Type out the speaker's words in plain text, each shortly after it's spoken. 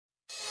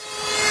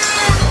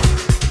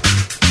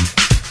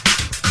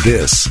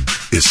This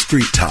is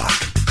Street Talk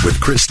with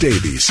Chris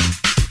Davies,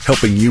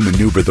 helping you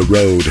maneuver the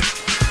road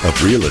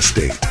of real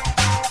estate.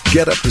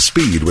 Get up to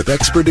speed with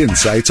expert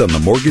insights on the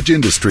mortgage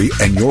industry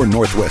and your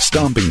Northwest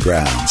stomping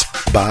grounds.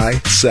 Buy,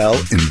 sell,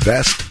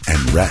 invest, and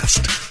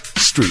rest.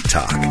 Street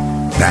Talk.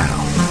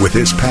 Now, with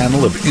his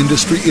panel of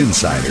industry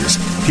insiders,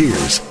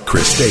 here's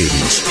Chris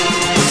Davies.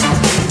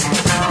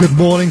 Good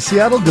morning,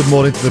 Seattle. Good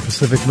morning to the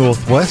Pacific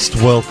Northwest.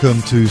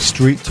 Welcome to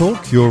Street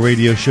Talk, your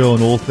radio show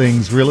on all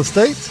things real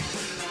estate.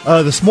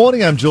 This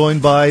morning, I'm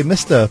joined by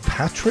Mr.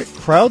 Patrick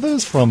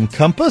Crowthers from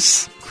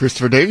Compass.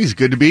 Christopher Davies,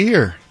 good to be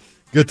here.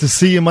 Good to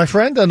see you, my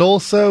friend. And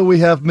also, we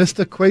have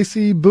Mr.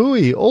 Kwasi,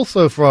 Bowie,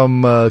 also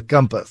from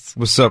Compass.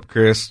 What's up,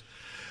 Chris?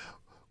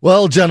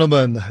 Well,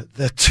 gentlemen,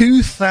 the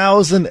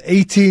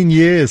 2018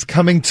 years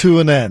coming to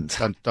an end.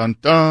 Dun, dun,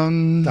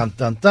 dun. Dun,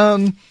 dun,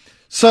 dun.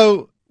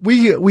 So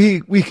we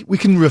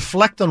can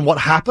reflect on what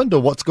happened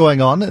or what's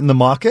going on in the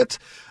market,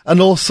 and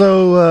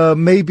also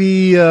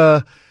maybe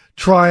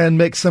try and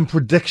make some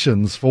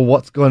predictions for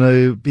what's going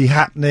to be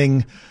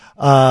happening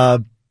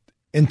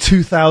in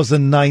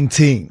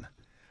 2019.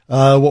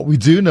 What we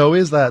do know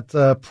is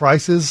that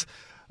prices,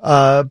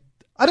 I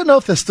don't know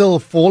if they're still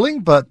falling,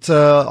 but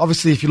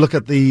obviously if you look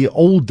at the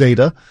old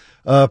data,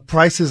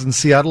 prices in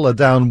Seattle are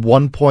down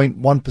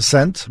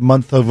 1.1%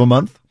 month over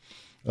month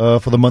for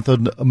the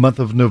month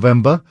of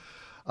November.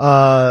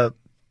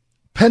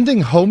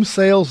 Pending home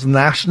sales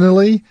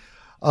nationally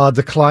are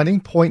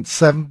declining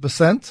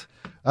 0.7%.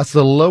 That's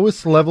the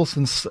lowest level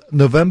since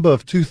November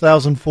of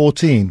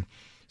 2014.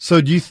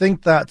 So do you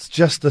think that's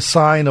just a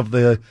sign of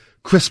the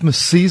Christmas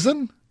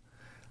season?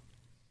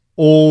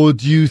 Or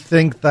do you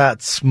think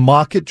that's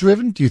market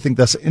driven? Do you think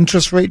that's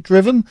interest rate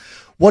driven?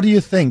 What do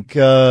you think?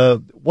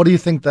 What do you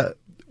think the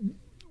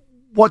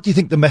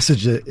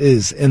message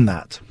is in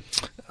that?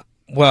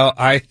 Well,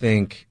 I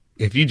think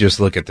if you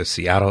just look at the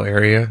Seattle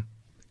area,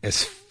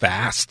 as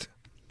fast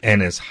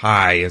and as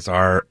high as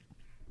our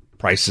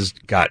prices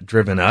got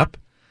driven up,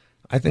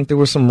 I think there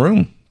was some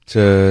room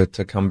to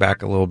come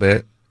back a little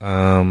bit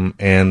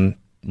and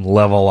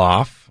level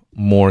off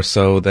more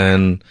so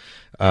than.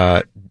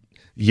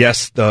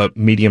 Yes, the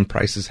median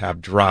prices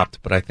have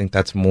dropped, but I think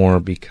that's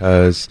more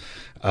because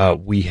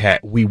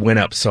we went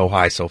up so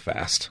high so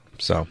fast.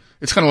 So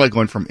it's kind of like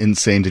going from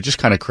insane to just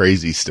kind of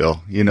crazy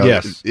still. You know,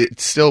 yes.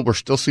 We're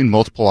still seeing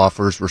multiple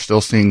offers. We're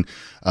still seeing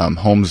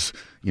homes,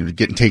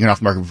 getting taken off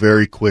the market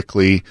very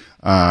quickly.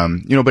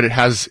 But it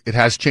has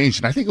changed,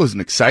 and I think it was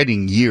an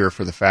exciting year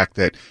for the fact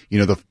that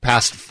the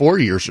past 4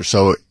 years or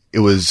so it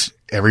was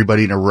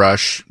everybody in a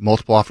rush,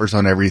 multiple offers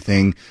on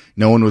everything.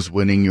 No one was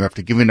winning. You have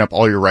to give up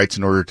all your rights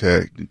in order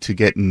to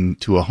get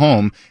into a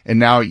home. And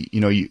now,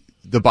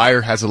 the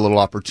buyer has a little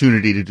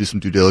opportunity to do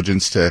some due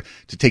diligence, to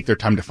take their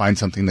time to find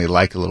something they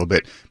like a little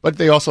bit. But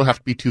they also have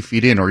to be 2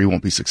 feet in or you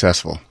won't be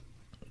successful.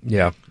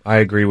 Yeah, I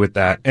agree with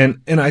that.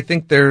 And I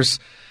think there's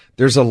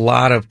a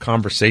lot of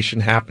conversation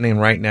happening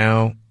right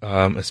now,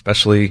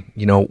 especially,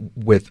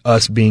 with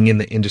us being in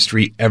the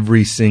industry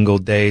every single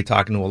day,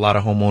 talking to a lot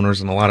of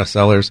homeowners and a lot of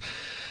sellers.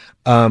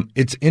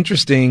 It's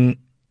interesting,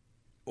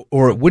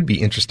 or it would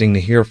be interesting to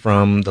hear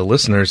from the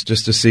listeners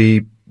just to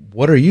see,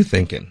 what are you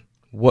thinking?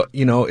 What,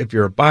 if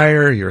you're a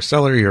buyer, you're a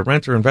seller, you're a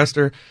renter,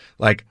 investor,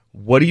 like,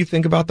 what do you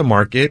think about the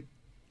market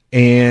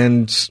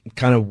and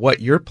kind of what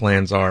your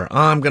plans are?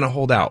 I'm going to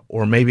hold out,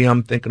 or maybe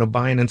I'm thinking of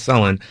buying and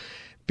selling,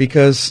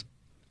 because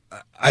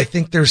I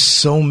think there's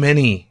so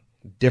many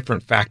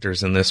different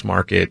factors in this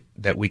market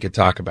that we could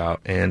talk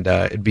about, and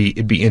it'd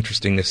be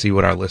interesting to see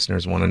what our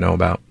listeners want to know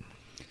about.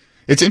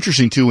 It's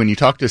interesting too when you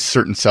talk to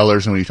certain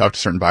sellers and when you talk to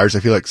certain buyers. I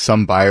feel like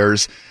some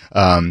buyers,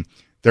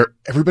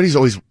 everybody's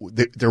always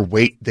they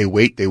wait,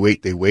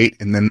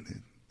 and then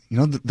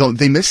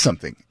they miss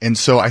something. And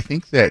so I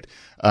think that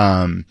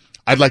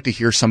I'd like to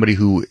hear somebody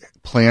who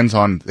plans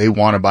on they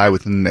want to buy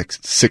within the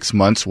next 6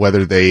 months,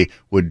 whether they're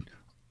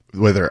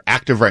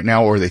active right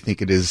now or they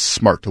think it is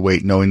smart to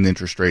wait, knowing the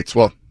interest rates.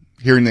 Well,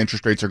 hearing the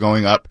interest rates are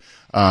going up,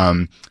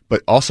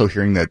 but also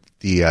hearing that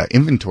the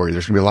inventory,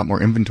 there's going to be a lot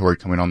more inventory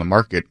coming on the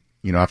market.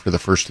 After the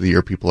first of the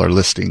year, people are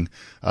listing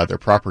their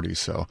properties.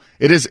 So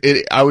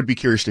I would be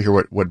curious to hear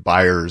what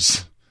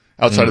buyers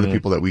outside of the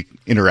people that we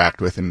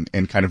interact with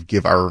and kind of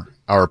give our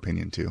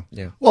opinion to.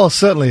 Yeah. Well,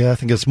 certainly, I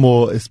think it's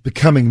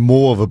becoming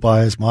more of a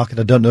buyer's market.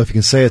 I don't know if you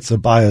can say it's a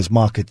buyer's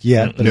market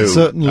yet, but it's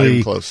certainly not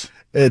even close.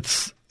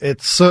 It's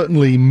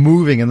certainly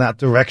moving in that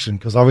direction,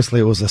 because obviously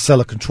it was a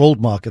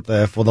seller-controlled market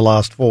there for the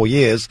last 4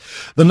 years.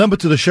 The number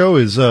to the show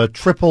is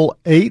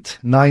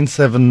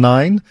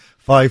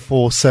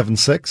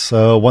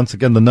 888-979-5476. Once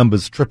again, the number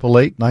is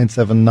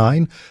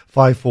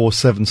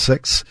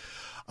 888-979-5476.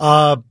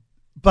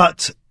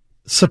 But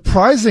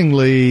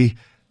surprisingly,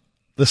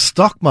 the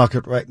stock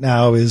market right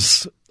now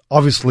is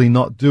obviously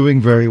not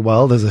doing very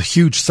well. There's a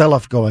huge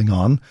sell-off going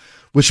on,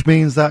 which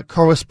means that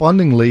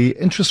correspondingly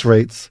interest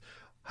rates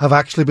have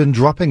actually been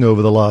dropping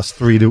over the last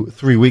 3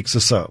 weeks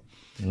or so.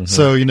 Mm-hmm.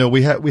 So,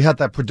 we had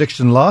that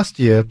prediction last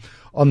year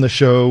on the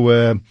show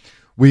where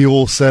we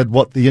all said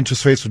what the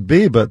interest rates would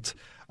be, but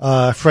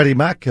Freddie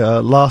Mac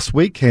last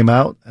week came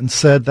out and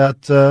said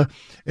that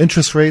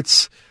interest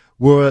rates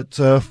were at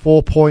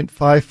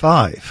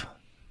 4.55.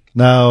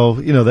 Now,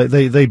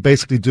 they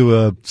basically do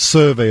a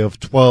survey of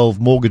 12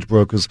 mortgage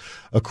brokers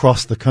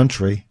across the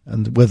country,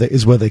 and where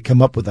they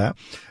come up with that.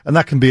 And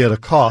that can be at a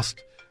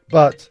cost.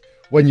 But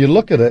when you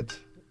look at it,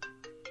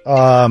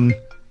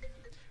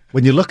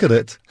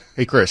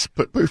 Hey, Chris,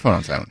 put your phone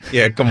on silent.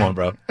 Yeah, come on,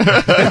 bro.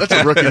 That's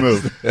a rookie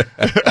move.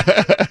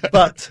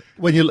 But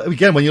when you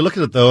look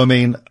at it, though, I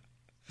mean,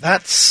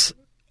 that's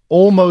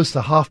almost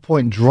a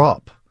half-point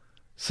drop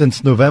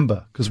since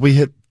November, because we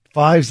hit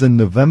 5s in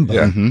November.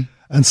 Yeah. Mm-hmm.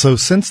 And so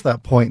since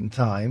that point in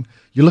time,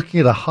 you're looking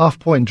at a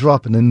half-point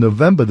drop. And in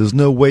November, there's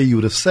no way you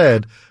would have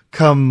said,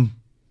 come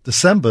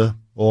December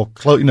or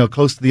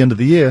close to the end of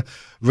the year,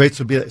 rates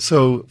would be.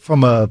 So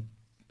from a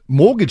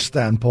mortgage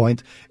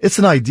standpoint, it's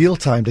an ideal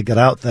time to get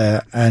out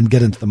there and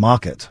get into the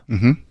market.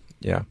 Mm-hmm.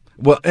 Yeah.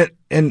 Well,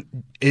 and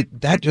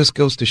that just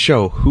goes to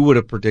show who would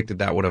have predicted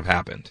that would have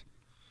happened,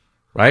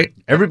 right?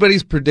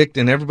 Everybody's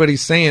predicting,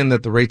 everybody's saying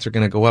that the rates are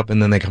going to go up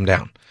and then they come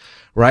down,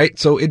 right?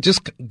 So it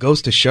just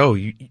goes to show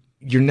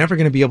you're never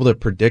going to be able to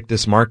predict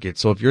this market.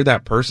 So if you're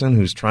that person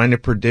who's trying to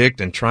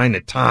predict and trying to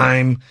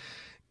time,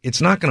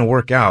 it's not going to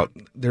work out.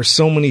 There's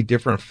so many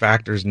different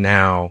factors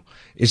now.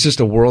 It's just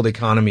a world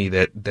economy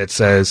that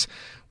says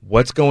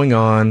what's going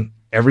on.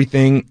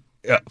 Everything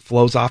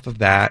flows off of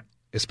that,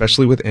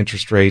 especially with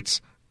interest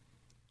rates.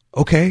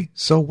 Okay,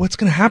 so what's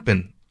going to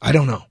happen? I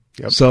don't know.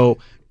 Yep. So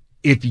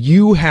if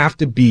you have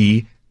to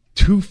be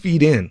 2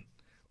 feet in,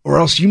 or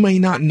else you may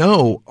not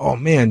know, oh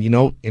man,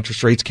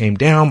 interest rates came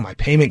down, my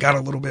payment got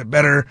a little bit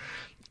better.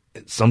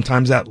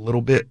 Sometimes that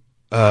little bit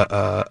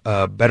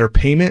better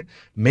payment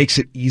makes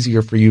it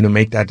easier for you to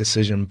make that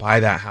decision, buy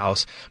that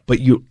house. But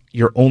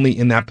you're only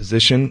in that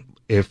position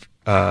if,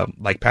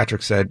 like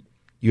Patrick said,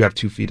 you have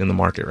 2 feet in the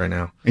market right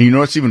now. And you know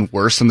what's even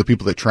worse than the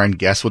people that try and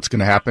guess what's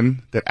going to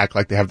happen, that act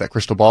like they have that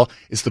crystal ball?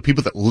 It's the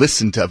people that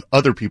listen to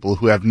other people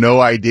who have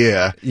no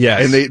idea.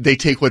 Yes. And they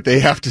take what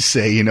they have to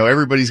say.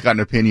 Everybody's got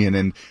an opinion,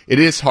 and it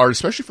is hard,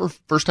 especially for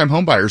first-time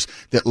home buyers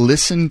that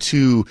listen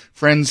to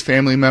friends,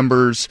 family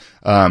members.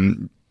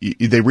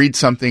 They read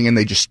something and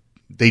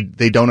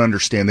they don't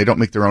understand. They don't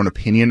make their own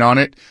opinion on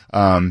it.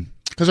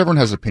 Because everyone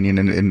has an opinion,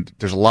 and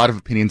there's a lot of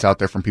opinions out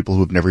there from people who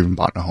have never even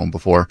bought a home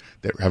before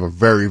that have a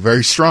very,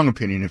 very strong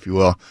opinion, if you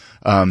will.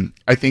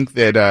 I think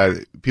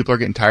that people are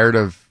getting tired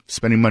of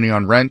spending money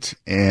on rent,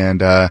 and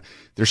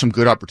there's some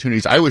good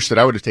opportunities. I wish that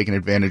I would have taken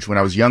advantage when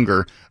I was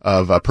younger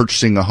of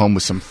purchasing a home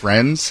with some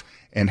friends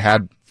and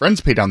had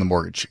friends pay down the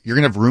mortgage. You're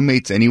going to have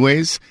roommates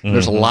anyways. Mm-hmm.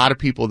 There's a lot of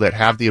people that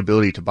have the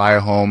ability to buy a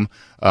home,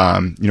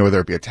 whether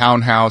it be a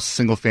townhouse,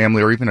 single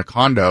family, or even a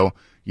condo,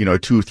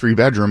 2 or 3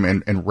 bedroom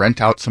and rent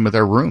out some of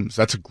their rooms.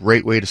 That's a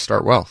great way to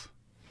start wealth.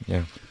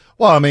 Yeah.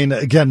 Well, I mean,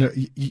 again,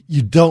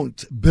 you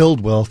don't build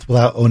wealth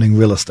without owning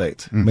real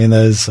estate. I mean,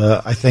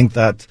 I think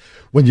that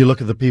when you look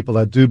at the people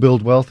that do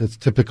build wealth, it's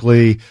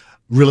typically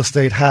real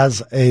estate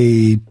has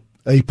a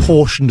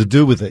portion to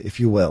do with it, if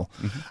you will.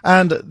 Mm-hmm.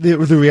 And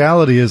the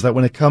reality is that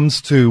when it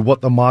comes to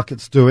what the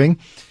market's doing,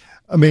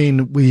 I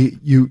mean,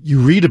 you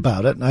read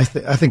about it, and I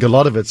think a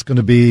lot of it's going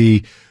to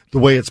be the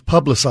way it's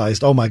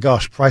publicized. Oh my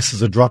gosh,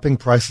 prices are dropping.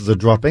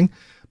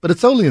 But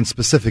it's only in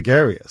specific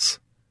areas.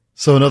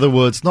 So in other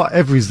words, not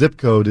every zip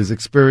code is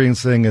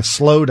experiencing a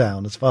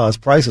slowdown as far as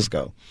prices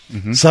go.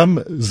 Mm-hmm.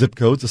 Some zip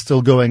codes are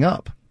still going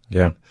up.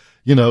 Yeah.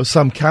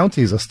 Some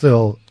counties are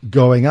still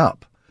going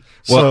up.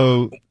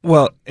 Well,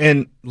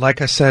 and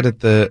like I said at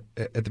the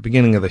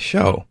beginning of the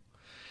show,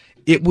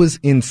 it was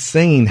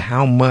insane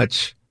how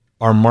much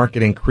our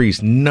market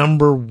increased.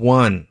 Number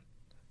one,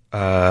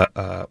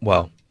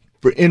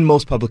 in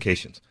most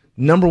publications,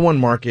 number one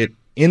market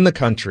in the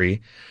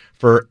country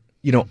for,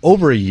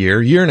 over a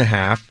year and a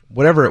half,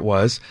 whatever it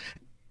was.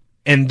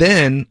 And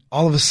then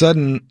all of a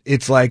sudden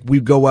it's like we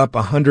go up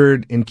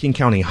 100 in King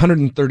County,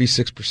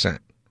 136%,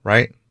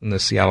 right? In the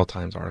Seattle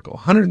Times article,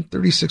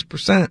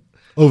 136%.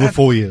 Over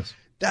 4 years.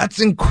 That's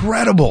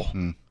incredible,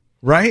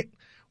 right?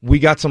 We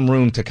got some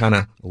room to kind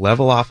of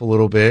level off a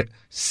little bit.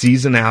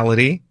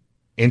 Seasonality,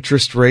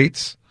 interest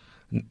rates,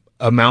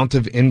 amount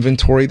of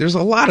inventory. There's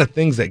a lot of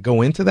things that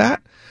go into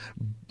that,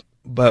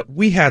 but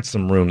we had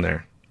some room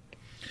there.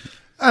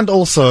 And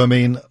also, I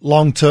mean,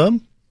 long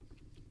term,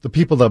 the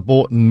people that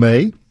bought in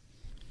May,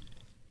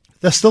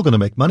 they're still going to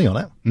make money on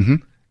it. Mm-hmm.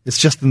 It's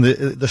just in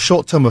the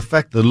short-term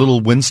effect, the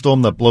little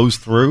windstorm that blows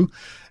through,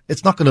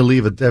 it's not going to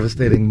leave a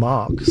devastating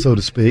mark, so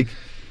to speak.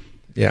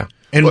 Yeah.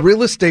 And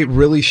real estate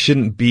really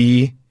shouldn't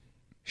be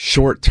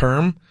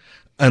short-term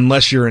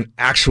unless you're an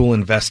actual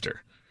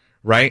investor,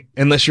 right?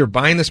 Unless you're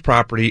buying this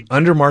property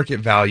under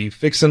market value,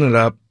 fixing it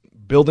up,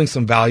 building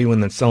some value,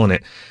 and then selling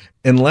it.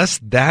 Unless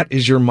that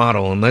is your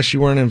model, unless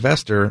you are an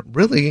investor,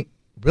 really,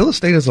 real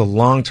estate is a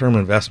long-term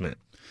investment.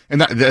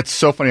 And that's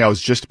so funny. I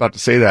was just about to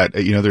say that.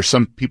 There's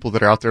some people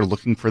that are out there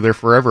looking for their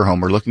forever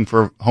home or looking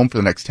for a home for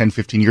the next 10,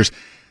 15 years.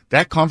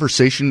 that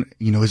conversation,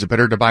 is it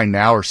better to buy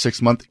now or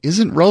 6 months,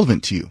 isn't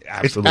relevant to you.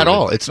 Absolutely. At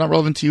all. It's not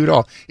relevant to you at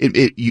all.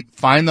 You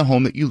find the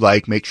home that you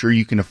like, make sure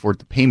you can afford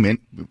the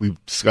payment.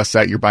 We've discussed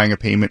that. You're buying a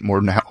payment more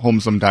than a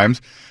home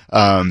sometimes.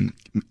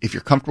 If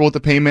you're comfortable with the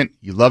payment,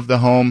 you love the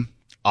home,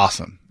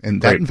 awesome.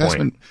 And that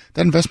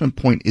investment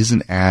point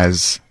isn't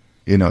as,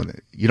 you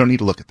don't need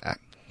to look at that.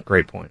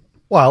 Great point.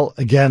 Well,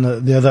 again,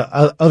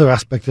 the other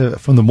aspect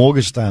from the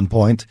mortgage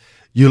standpoint,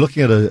 you're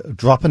looking at a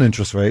drop in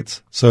interest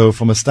rates. So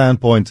from a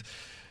standpoint,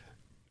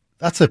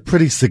 that's a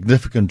pretty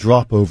significant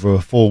drop over a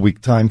 4-week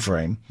time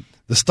frame.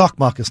 The stock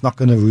market's not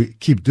going to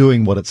keep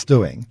doing what it's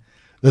doing.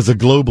 There's a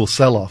global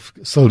sell-off,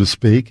 so to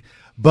speak.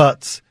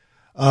 But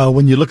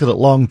when you look at it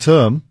long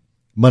term,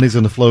 money's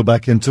going to flow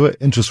back into it.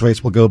 Interest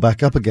rates will go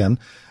back up again.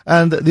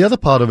 And the other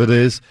part of it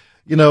is,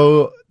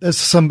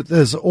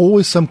 there's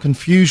always some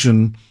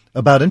confusion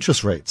about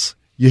interest rates.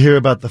 You hear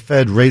about the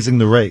Fed raising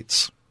the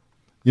rates,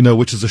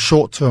 which is a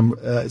short-term,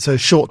 it's a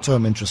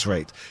short-term interest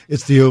rate.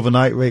 It's the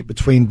overnight rate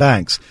between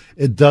banks.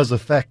 It does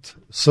affect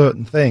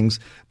certain things,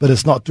 but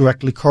it's not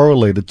directly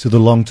correlated to the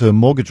long-term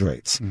mortgage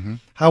rates. Mm-hmm.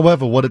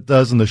 However, what it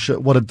does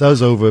what it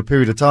does over a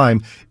period of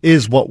time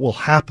is what will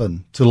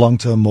happen to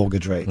long-term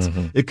mortgage rates.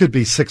 Mm-hmm. It could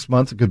be 6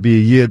 months, it could be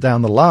a year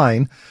down the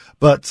line,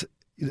 but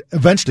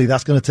eventually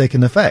that's going to take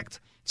an effect.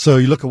 So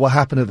you look at what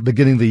happened at the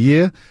beginning of the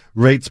year,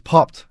 rates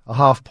popped a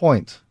half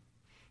point,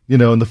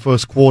 in the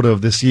first quarter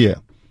of this year.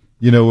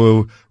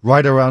 We're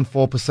right around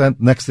 4%.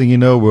 Next thing you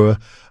know, we're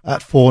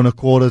at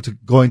 4.25% to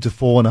going to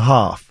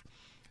 4.5%.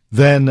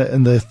 Then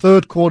in the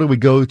third quarter, we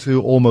go to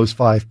almost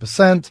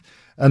 5%,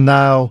 and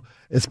now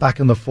it's back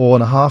in the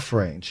 4.5%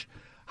 range.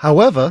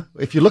 However,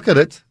 if you look at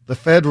it, the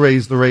Fed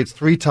raised the rates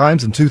 3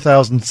 times in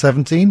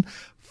 2017,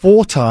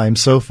 4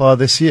 times so far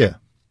this year.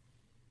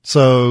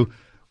 So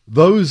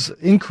those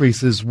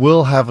increases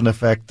will have an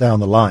effect down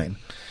the line.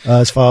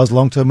 As far as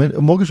long-term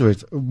mortgage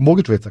rates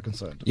are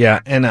concerned. Yeah,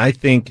 and I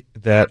think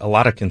that a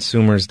lot of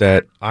consumers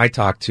that I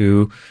talk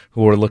to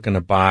who are looking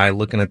to buy,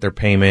 looking at their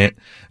payment,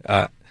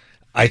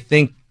 I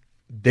think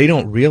they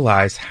don't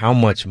realize how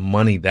much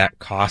money that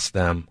costs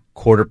them,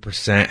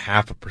 0.25%,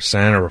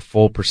 0.5%, or a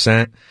full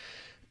percent.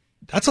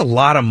 That's a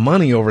lot of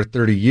money over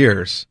 30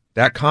 years.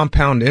 That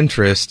compound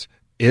interest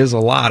is a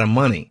lot of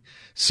money.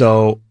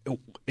 So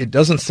it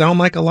doesn't sound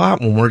like a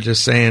lot when we're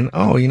just saying,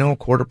 0.25%,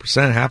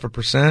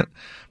 0.5%.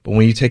 But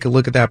when you take a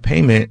look at that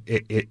payment,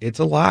 it's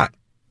a lot,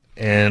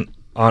 and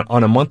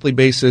on a monthly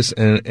basis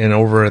and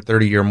over a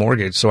 30-year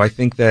mortgage. So I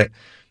think that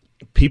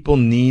people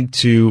need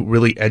to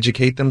really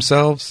educate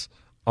themselves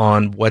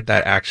on what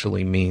that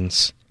actually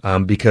means,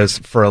 because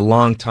for a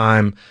long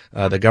time,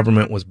 the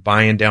government was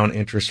buying down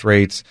interest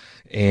rates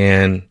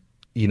and,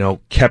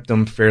 kept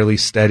them fairly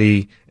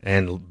steady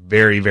and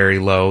very, very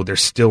low. They're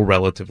still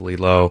relatively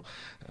low,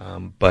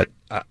 but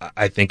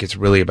I think it's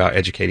really about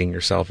educating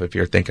yourself if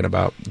you're thinking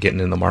about getting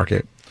in the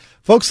market.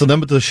 Folks, the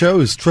number to the show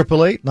is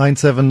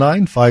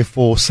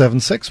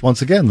 888-979-5476.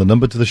 Once again, the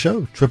number to the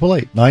show,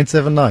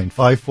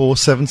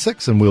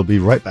 888-979-5476, and we'll be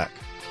right back.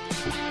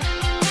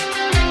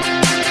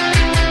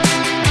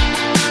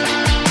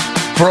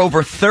 For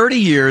over 30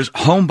 years,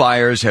 home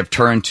buyers have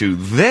turned to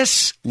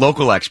this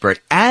local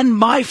expert and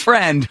my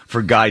friend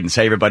for guidance.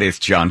 Hey, everybody, it's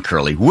John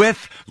Curley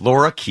with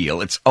Laura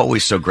Keel. It's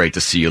always so great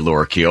to see you,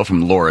 Laura Keel,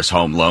 from Laura's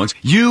Home Loans.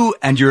 You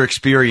and your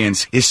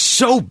experience is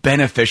so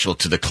beneficial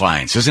to the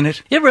clients, isn't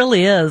it? It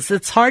really is.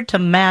 It's hard to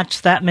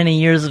match that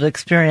many years of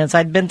experience.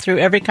 I've been through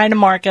every kind of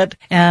market,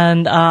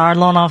 and our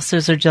loan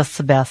officers are just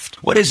the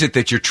best. What is it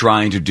that you're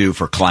trying to do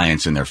for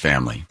clients and their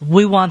family?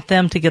 We want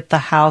them to get the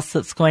house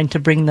that's going to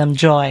bring them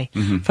joy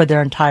for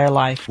their entire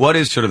life. What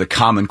is sort of the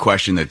common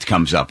question that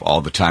comes up all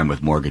the time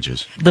with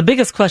mortgages? The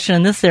biggest question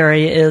in this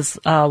area is,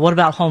 what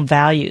about home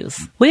values?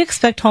 We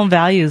expect home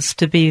values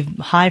to be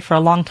high for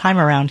a long time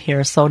around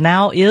here. So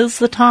now is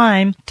the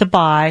time to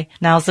buy.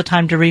 Now's the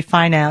time to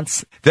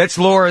refinance. That's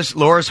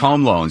Laura's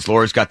Home Loans.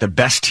 Laura's got the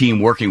best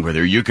team working with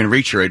her. You can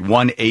reach her at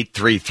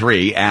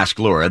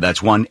 1-833-ASK-LAURA.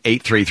 That's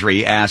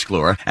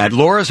 1-833-ASK-LAURA. At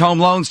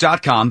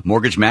laurashomeloans.com,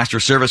 Mortgage Master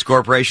Service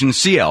Corporation,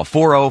 CL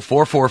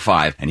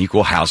 40445, an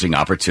equal housing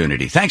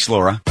opportunity. Thanks,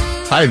 Laura.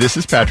 Hi, this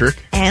is Patrick.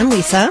 And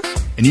Lisa.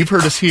 And you've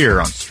heard us here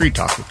on Street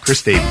Talk with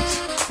Chris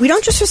Davies. We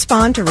don't just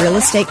respond to real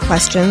estate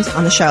questions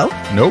on the show.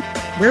 Nope.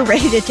 We're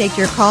ready to take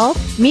your call,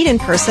 meet in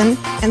person,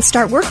 and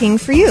start working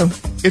for you.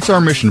 It's our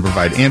mission to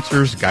provide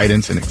answers,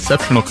 guidance, and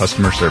exceptional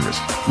customer service.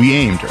 We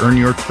aim to earn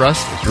your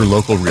trust as your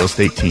local real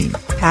estate team.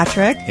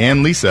 Patrick.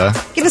 And Lisa.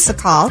 Give us a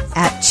call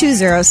at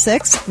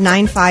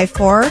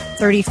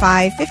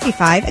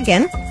 206-954-3555.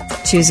 Again,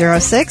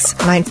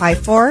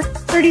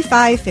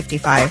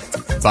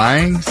 206-954-3555.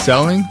 Buying,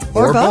 selling,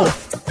 or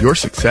both. Your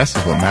success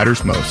is what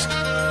matters most.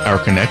 Our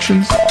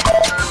connections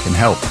can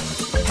help.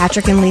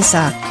 Patrick and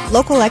Lisa,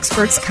 local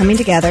experts coming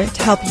together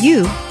to help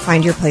you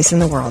find your place in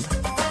the world.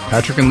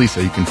 Patrick and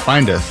Lisa, you can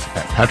find us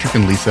at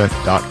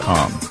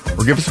patrickandlisa.com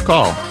or give us a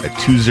call at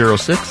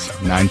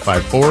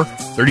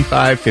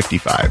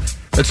 206-954-3555.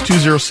 That's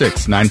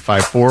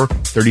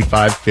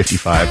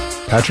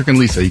 206-954-3555. Patrick and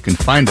Lisa, you can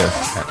find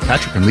us at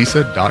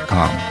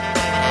patrickandlisa.com.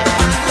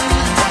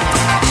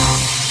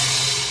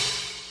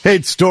 Hey,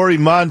 it's Dory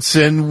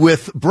Monson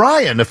with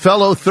Brian, a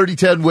fellow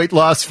 3010 Weight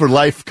Loss for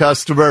Life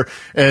customer.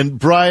 And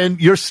Brian,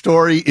 your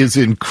story is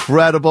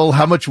incredible.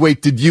 How much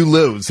weight did you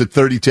lose at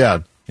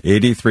 3010?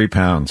 83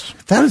 pounds.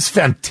 That is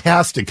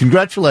fantastic.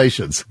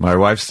 Congratulations. My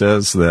wife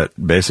says that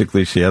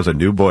basically she has a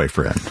new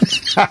boyfriend.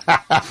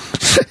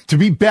 To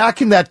be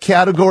back in that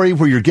category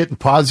where you're getting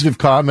positive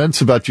comments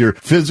about your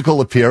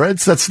physical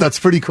appearance, that's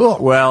pretty cool.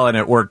 Well, and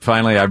it worked.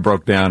 Finally, I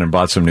broke down and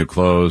bought some new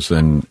clothes,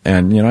 and I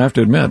have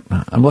to admit,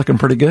 I'm looking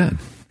pretty good.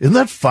 Isn't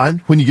that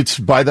fun when you get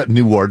to buy that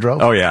new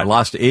wardrobe? Oh, yeah. I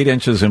lost 8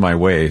 inches in my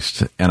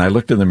waist, and I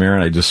looked in the mirror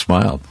and I just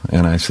smiled.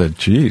 And I said,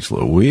 geez,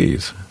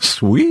 Louise,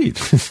 sweet.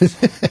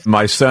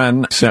 My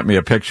son sent me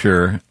a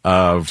picture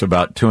of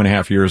about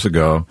 2.5 years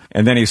ago,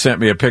 and then he sent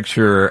me a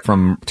picture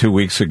from 2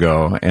 weeks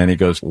ago, and he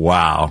goes,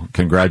 wow,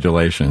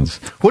 congratulations.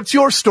 What's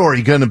your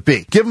story going to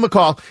be? Give him a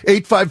call,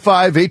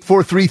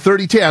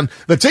 855-843-3010.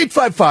 That's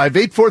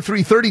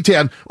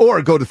 855-843-3010,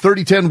 or go to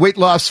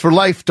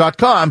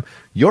 3010weightlossforlife.com.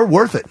 You're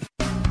worth it.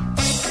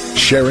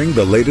 Sharing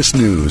the latest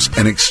news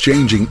and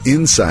exchanging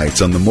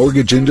insights on the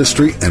mortgage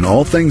industry and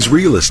all things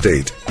real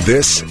estate.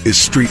 This is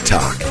Street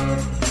Talk.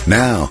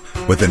 Now,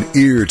 with an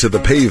ear to the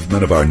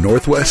pavement of our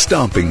Northwest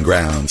stomping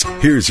grounds,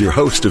 here's your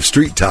host of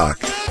Street Talk,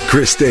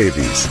 Chris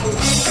Davies.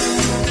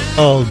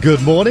 Oh,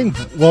 good morning.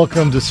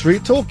 Welcome to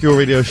Street Talk, your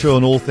radio show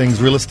on all things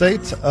real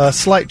estate. A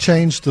slight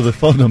change to the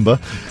phone number.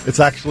 It's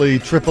actually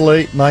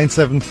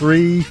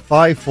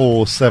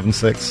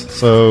 888-973-5476.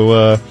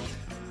 So,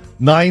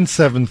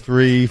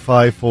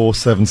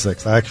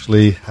 973-5476. I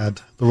actually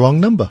had the wrong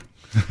number.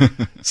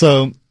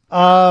 So,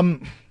 the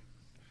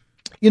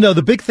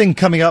big thing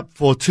coming up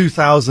for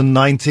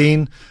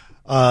 2019,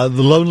 the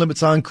loan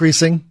limits are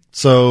increasing.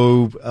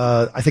 So,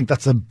 I think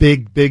that's a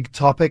big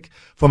topic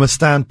from a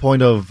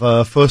standpoint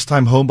of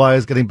first-time home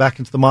buyers getting back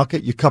into the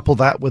market. You couple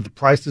that with the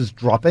prices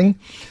dropping,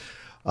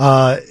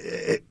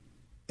 it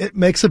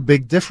makes a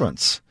big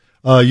difference.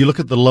 You look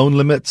at the loan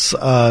limits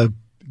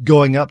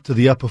going up to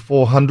the upper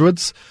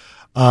 400s.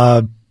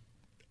 On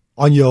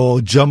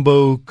your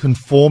jumbo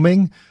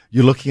conforming,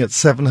 you're looking at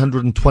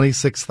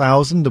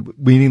 $726,000,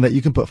 meaning that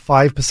you can put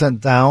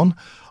 5% down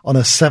on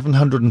a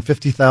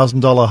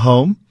 $750,000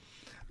 home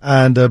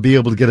and be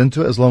able to get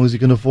into it as long as you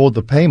can afford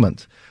the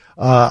payment.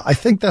 I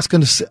think that's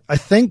going to. I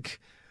think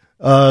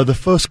the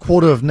first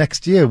quarter of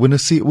next year we're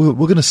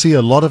going to see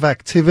a lot of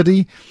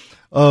activity.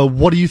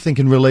 What do you think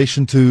in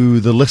relation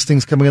to the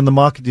listings coming in the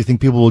market? Do you think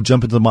people will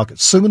jump into the market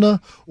sooner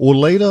or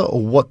later,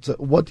 or what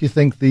do you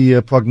think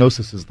the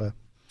prognosis is there?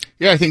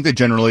 Yeah, I think that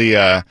generally,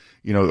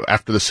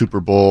 after the Super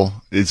Bowl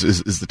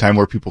is the time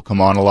where people come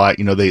on a lot.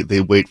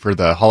 They wait for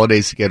the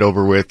holidays to get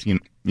over with.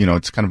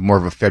 It's kind of more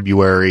of a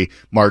February,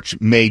 March,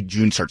 May,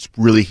 June starts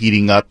really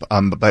heating up.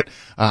 But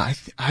I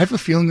have a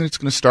feeling that it's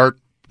going to start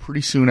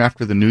pretty soon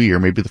after the new year,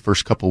 maybe the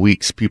first couple of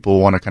weeks.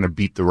 People want to kind of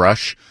beat the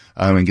rush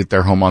and get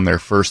their home on there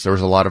first. There was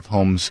a lot of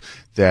homes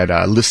that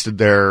listed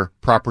their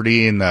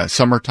property in the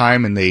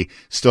summertime, and they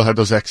still had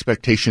those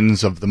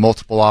expectations of the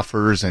multiple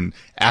offers and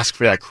asked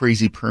for that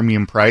crazy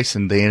premium price,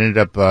 and they ended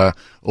up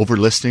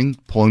overlisting,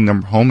 pulling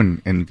them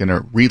home and going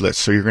to relist.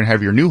 So you're going to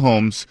have your new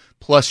homes,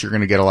 plus you're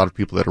going to get a lot of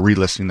people that are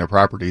relisting their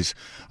properties.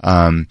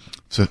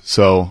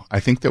 So I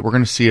think that we're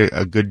going to see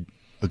a good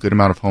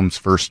amount of homes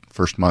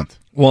first month.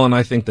 Well, and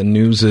I think the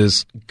news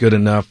is good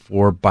enough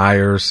for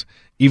buyers,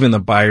 even the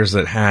buyers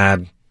that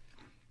had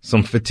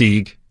some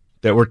fatigue,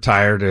 that were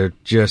tired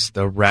of just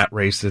the rat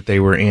race that they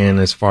were in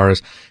as far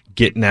as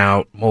getting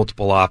out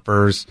multiple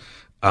offers,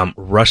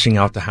 rushing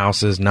out the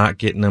houses, not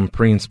getting them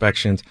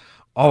pre-inspections,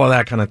 all of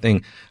that kind of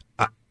thing.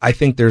 I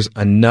think there's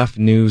enough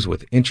news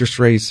with interest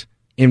rates,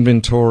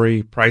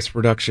 inventory, price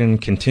reduction,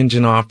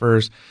 contingent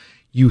offers.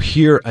 You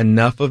hear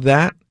enough of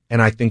that,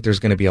 and I think there's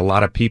going to be a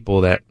lot of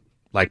people that,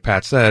 like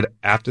Pat said,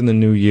 after the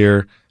new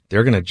year,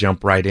 they're going to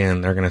jump right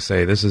in. They're going to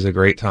say, this is a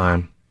great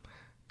time.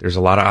 There's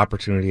a lot of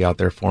opportunity out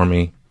there for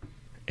me.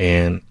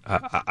 And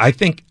I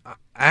think I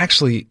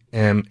actually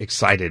am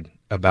excited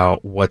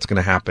about what's going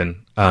to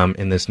happen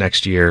in this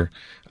next year.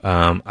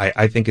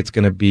 I think it's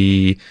going to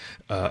be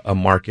a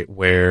market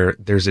where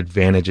there's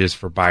advantages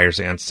for buyers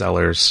and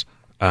sellers,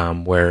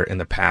 where in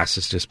the past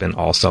it's just been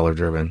all seller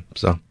driven.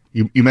 So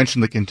you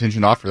mentioned the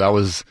contingent offer. There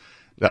was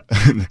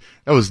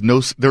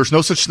no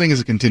such thing as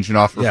a contingent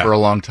offer for a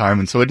long time.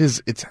 And so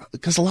it's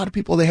because a lot of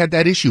people, they had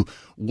that issue.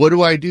 What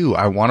do?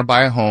 I want to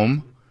buy a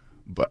home,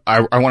 but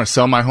I want to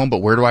sell my home,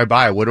 but where do I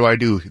buy? What do I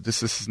do?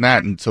 This and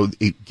that. And so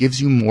it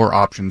gives you more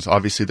options.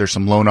 Obviously there's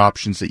some loan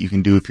options that you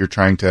can do if you're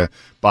trying to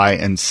buy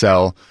and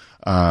sell.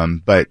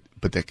 But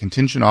that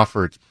contingent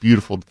offer, it's a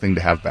beautiful thing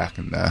to have back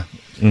in the.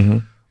 Mm-hmm.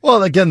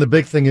 Well, again, the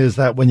big thing is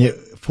that when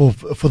for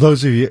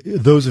those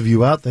of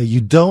you out there,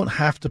 you don't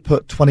have to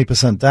put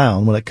 20%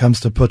 down when it comes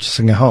to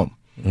purchasing a home.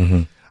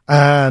 Mm-hmm.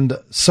 And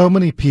so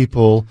many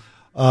people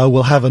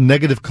will have a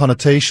negative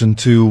connotation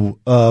to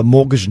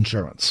mortgage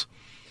insurance.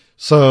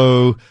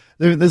 So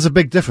there's a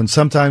big difference.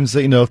 Sometimes,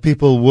 if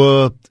people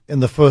were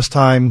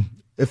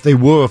if they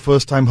were a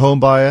first-time home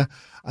buyer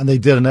and they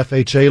did an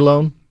FHA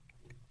loan,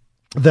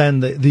 then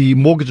the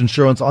mortgage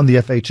insurance on the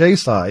FHA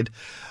side,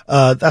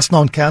 that's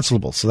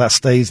non-cancelable. So that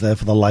stays there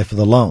for the life of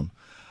the loan.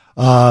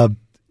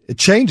 It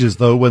changes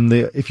though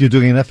if you're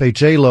doing an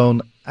FHA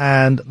loan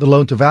and the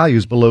loan to value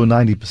is below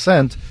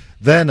 90%,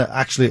 then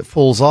actually it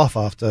falls off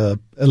after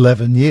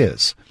 11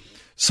 years.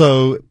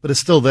 So, but it's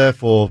still there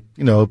for,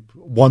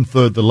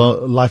 1/3 the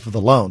life of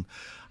the loan.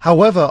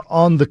 However,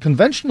 on the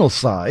conventional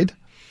side,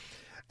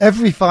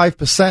 every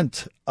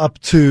 5% up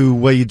to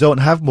where you don't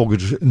have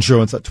mortgage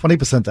insurance at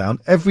 20% down,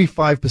 every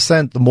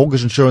 5% the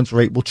mortgage insurance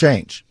rate will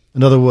change.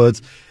 In other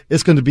words,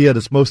 it's going to be at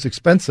its most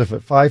expensive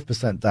at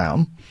 5%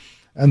 down.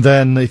 And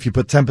then if you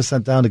put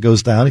 10% down, it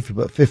goes down. If you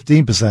put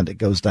 15%, it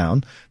goes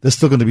down. There's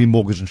still going to be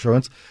mortgage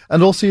insurance.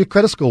 And also your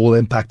credit score will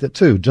impact it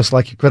too, just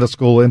like your credit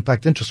score will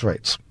impact interest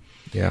rates.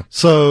 Yeah.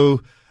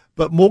 So,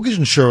 but mortgage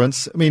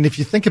insurance, I mean, if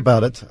you think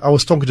about it, I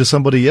was talking to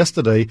somebody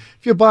yesterday.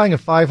 If you're buying a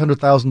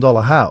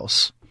 $500,000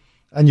 house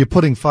and you're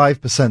putting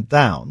 5%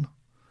 down,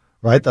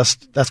 right, that's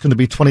going to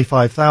be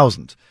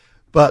 $25,000.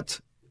 But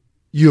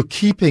you're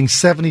keeping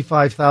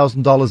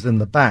 $75,000 in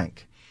the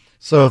bank.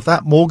 So if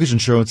that mortgage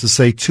insurance is,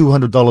 say,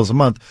 $200 a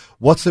month,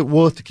 what's it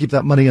worth to keep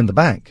that money in the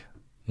bank?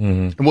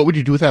 Mm-hmm. And what would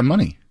you do with that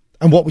money?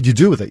 And what would you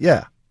do with it?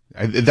 Yeah.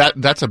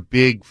 That's a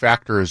big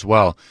factor as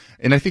well.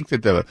 And I think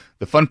that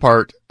the fun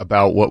part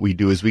about what we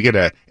do is we get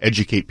to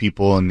educate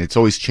people, and it's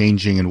always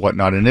changing and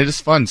whatnot. And it is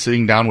fun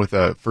sitting down with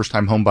a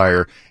first-time home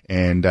buyer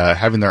and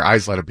having their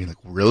eyes light up, being like,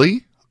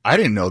 really? I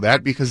didn't know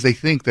that, because they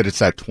think that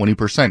it's at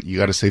 20%. You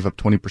got to save up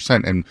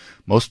 20%. And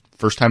most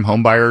first-time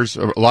home buyers,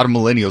 or a lot of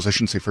millennials, I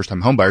shouldn't say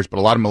first-time home buyers, but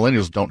a lot of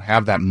millennials don't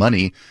have that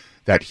money,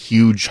 that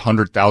huge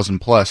 100,000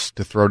 plus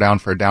to throw down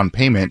for a down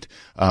payment,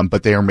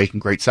 but they are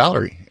making great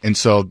salary. And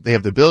so they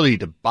have the ability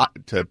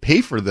to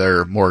pay for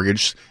their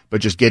mortgage,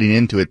 but just getting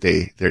into it,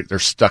 they're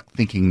stuck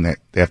thinking that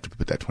they have to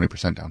put that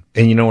 20% down.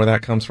 And you know where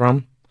that comes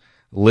from?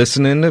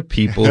 Listening to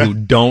people who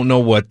don't know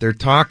what they're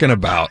talking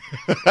about,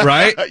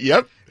 right?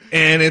 Yep.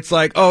 And it's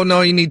like, oh,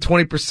 no, you need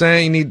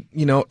 20%, you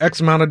need,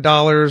 X amount of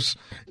dollars.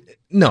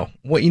 No,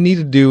 what you need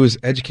to do is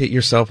educate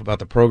yourself about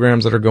the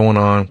programs that are going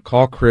on.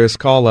 Call Chris,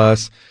 call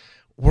us.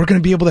 We're going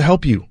to be able to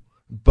help you.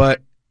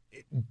 But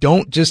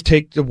don't just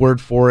take the word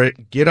for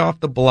it. Get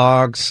off the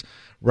blogs,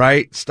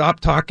 right?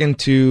 Stop talking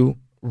to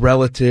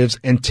relatives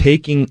and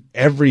taking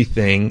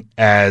everything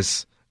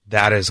as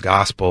that is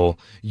gospel.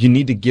 You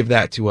need to give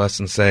that to us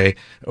and say,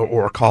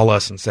 or call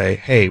us and say,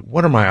 hey,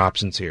 what are my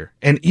options here?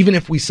 And even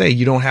if we say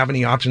you don't have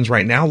any options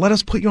right now, let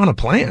us put you on a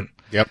plan.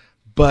 Yep.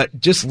 But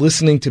just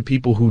listening to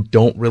people who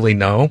don't really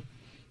know,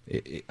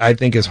 I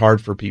think is hard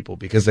for people,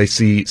 because they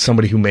see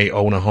somebody who may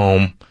own a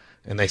home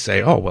and they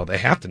say, oh, well, they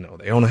have to know.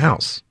 They own a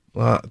house.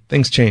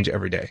 Things change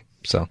every day.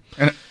 So,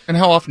 and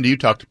how often do you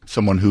talk to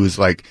someone who is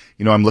like,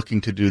 I'm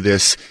looking to do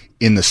this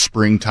in the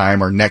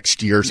springtime or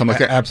next year or something like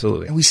that?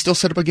 Absolutely. And we still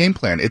set up a game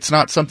plan. It's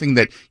not something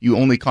that you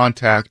only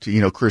contact,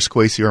 Chris,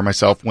 Kwasi, or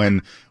myself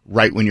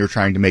right when you're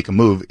trying to make a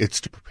move.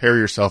 It's to prepare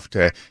yourself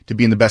to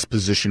be in the best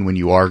position when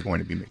you are going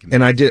to be making.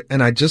 And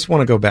I just want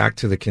to go back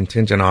to the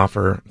contingent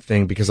offer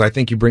thing, because I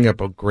think you bring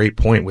up a great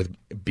point with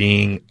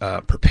being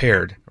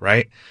prepared,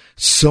 right?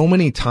 So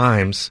many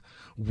times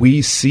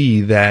we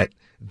see that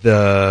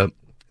the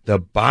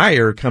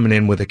buyer coming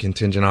in with a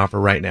contingent offer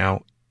right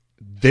now,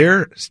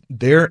 their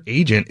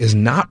agent is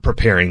not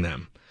preparing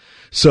them.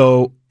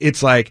 So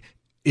it's like,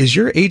 is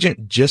your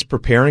agent just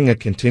preparing a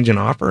contingent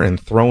offer and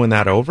throwing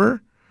that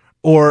over?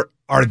 Or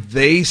are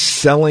they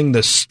selling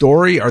the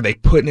story? Are they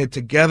putting it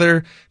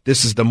together?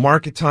 This is the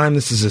market time.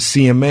 This is a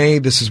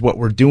CMA. This is what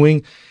we're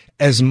doing.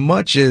 As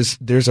much as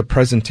there's a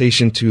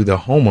presentation to the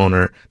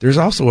homeowner, there's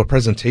also a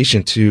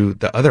presentation to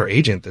the other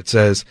agent that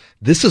says,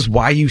 this is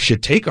why you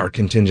should take our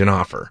contingent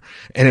offer.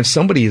 And if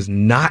somebody is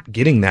not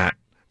getting that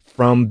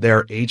from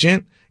their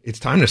agent, it's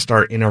time to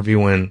start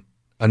interviewing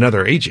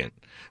another agent,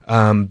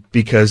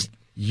 because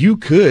you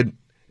could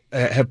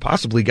have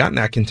possibly gotten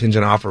that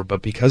contingent offer,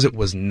 but because it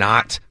was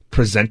not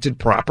presented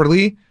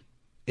properly,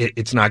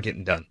 it's not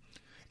getting done.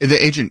 The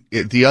agent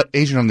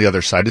on the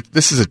other side,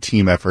 this is a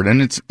team effort,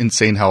 and it's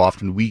insane how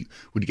often we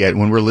would get,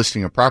 when we're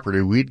listing a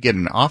property, we'd get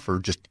an offer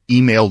just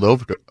emailed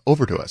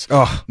over to us.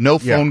 Oh, no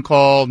phone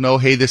call, no,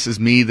 hey, this is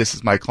me, this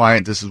is my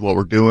client, this is what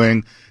we're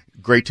doing.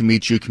 Great to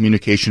meet you.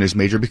 Communication is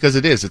major, because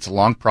it's a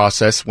long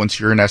process. Once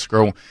you're in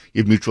escrow,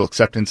 you have mutual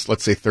acceptance,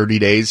 let's say 30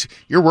 days.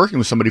 You're working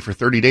with somebody for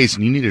 30 days,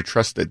 and you need to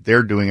trust that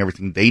they're doing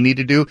everything they need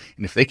to do.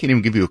 And if they can't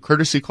even give you a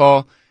courtesy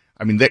call,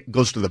 that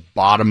goes to the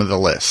bottom of the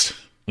list.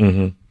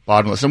 Mm-hmm.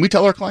 Bottomless. And we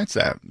tell our clients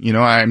that,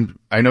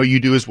 I know you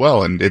do as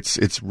well. And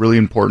it's really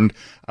important.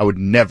 I would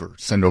never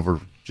send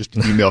over just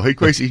an email. Hey,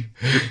 Kwasi,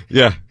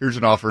 here's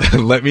an offer.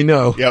 Let me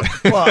know. Yep.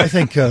 Well, I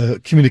think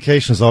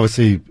communication is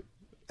obviously,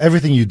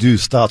 everything you do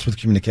starts with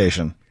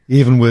communication.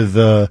 Even with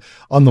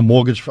on the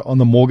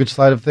mortgage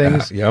side of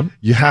things,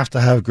 you have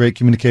to have great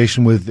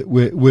communication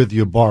with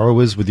your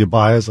borrowers, with your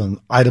buyers,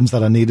 on items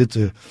that are needed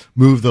to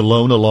move the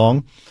loan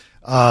along.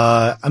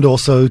 And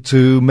also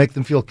to make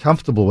them feel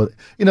comfortable with,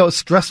 it's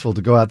stressful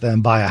to go out there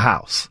and buy a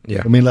house.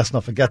 Yeah. Let's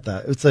not forget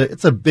that.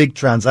 It's a big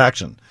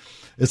transaction.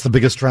 It's the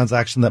biggest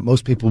transaction that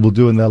most people will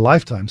do in their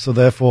lifetime. So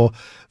therefore,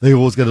 they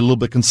always get a little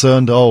bit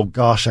concerned. Oh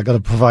gosh, I got to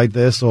provide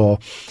this, or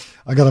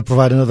I got to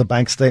provide another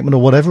bank statement,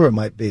 or whatever it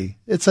might be.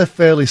 It's a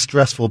fairly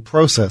stressful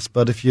process,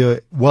 but if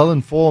you're well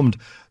informed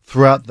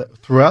throughout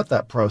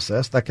that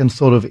process, that can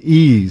sort of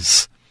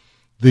ease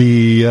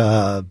the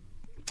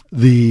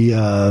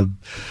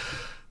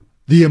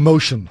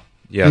emotion,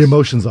 Yes. the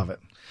emotions of it.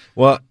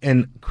 Well,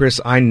 and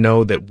Chris, I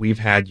know that we've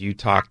had you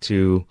talk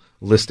to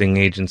listing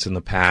agents in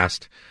the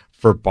past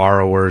for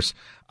borrowers.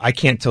 I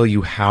can't tell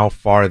you how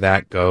far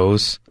that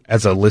goes.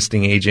 As a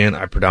listing agent,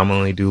 I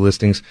predominantly do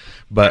listings,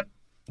 but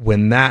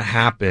when that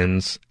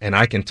happens and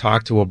I can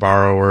talk to a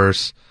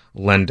borrower's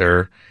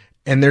lender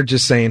and they're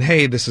just saying,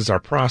 hey, this is our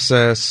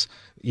process,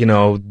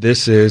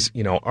 this is,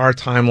 our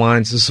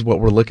timelines, this is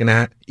what we're looking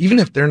at. Even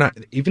if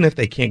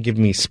they can't give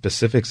me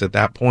specifics at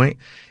that point,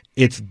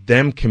 it's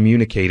them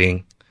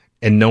communicating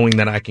and knowing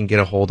that I can get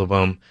a hold of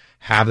them,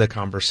 have the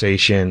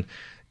conversation.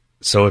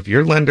 So if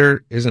your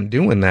lender isn't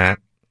doing that,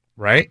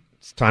 right,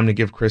 it's time to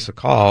give Chris a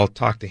call,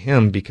 talk to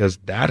him, because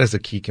that is a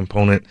key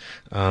component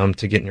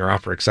to getting your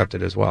offer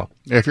accepted as well.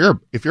 If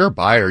you're a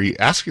buyer, you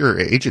ask your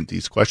agent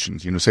these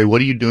questions. Say,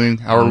 what are you doing?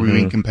 How are we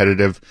being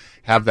competitive?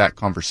 Have that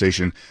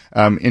conversation.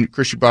 And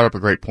Chris, you brought up a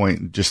great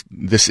point. Just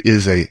this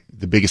is the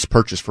biggest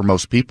purchase for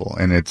most people,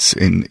 and it's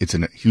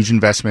a huge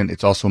investment.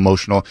 It's also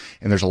emotional,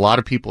 and there's a lot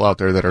of people out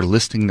there that are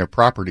listing their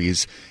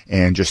properties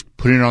and just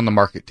putting it on the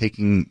market,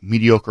 taking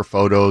mediocre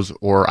photos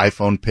or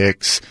iPhone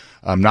pics,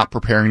 not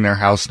preparing their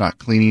house, not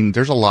cleaning.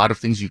 There's a lot of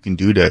things you can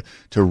do to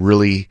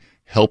really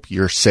help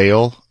your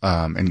sale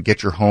and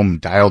get your home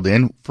dialed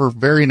in for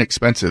very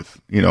inexpensive,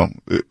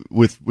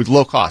 with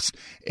low cost.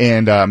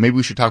 And maybe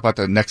we should talk about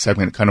the next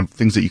segment, kind of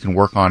things that you can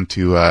work on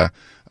to.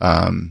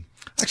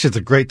 Actually, it's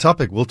a great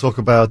topic. We'll talk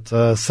about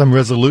some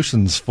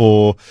resolutions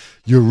for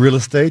your real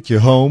estate, your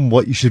home,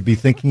 what you should be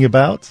thinking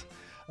about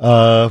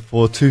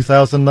for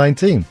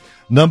 2019.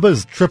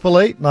 Numbers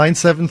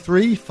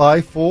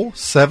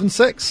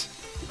 888-973-5476.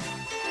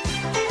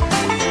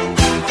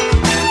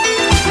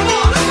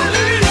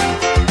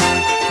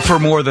 For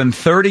more than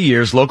 30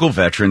 years, local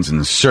veterans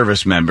and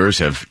service members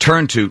have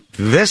turned to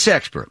this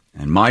expert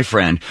and my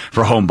friend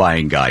for home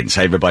buying guidance.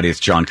 Hey, everybody, it's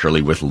John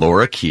Curley with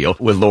Laura Keel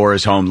with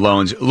Laura's Home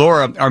Loans.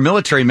 Laura, our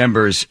military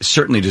members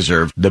certainly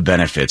deserve the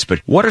benefits, but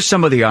what are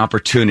some of the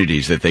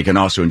opportunities that they can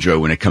also enjoy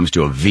when it comes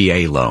to a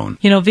VA loan?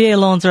 VA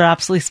loans are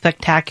absolutely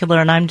spectacular,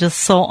 and I'm just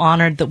so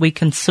honored that we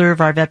can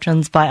serve our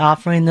veterans by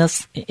offering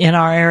this in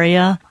our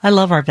area. I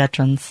love our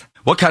veterans.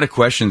 What kind of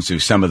questions do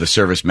some of the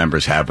service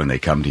members have when they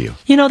come to you?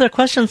 Their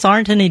questions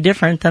aren't any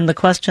different than the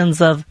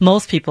questions of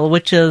most people,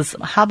 which is,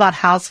 how about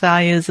house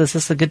values? Is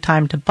this a good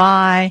time to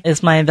buy?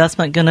 Is my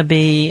investment going to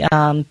be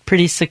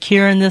pretty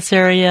secure in this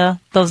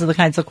area? Those are the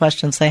kinds of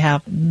questions they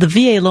have. The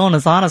VA loan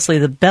is honestly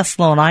the best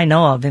loan I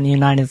know of in the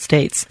United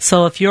States.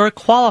 So if you're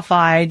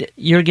qualified,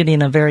 you're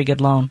getting a very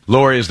good loan.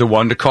 Laura is the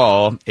one to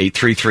call,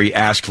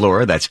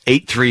 833-ASK-LAURA. That's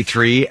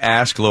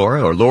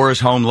 833-ASK-LAURA or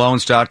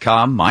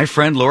laurashomeloans.com. My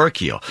friend Laura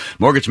Keel,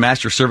 Mortgage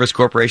Master Service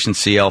Corporation,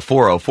 CL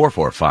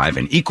 40445,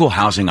 an equal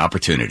housing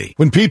opportunity.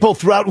 When people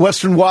throughout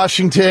Western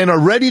Washington are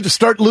ready to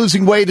start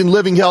losing weight and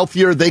living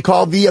healthier, they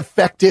call the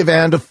effective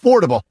and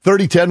affordable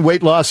 3010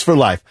 Weight Loss for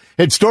Life.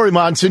 It's Story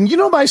Monson. You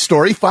know my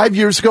story. 5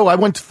 years ago, I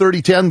went to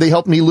 3010. They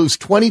helped me lose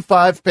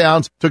 25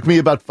 pounds. Took me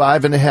about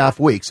 5.5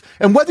 weeks.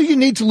 And whether you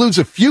need to lose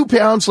a few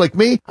pounds like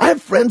me, I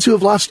have friends who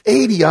have lost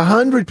 80,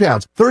 100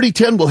 pounds.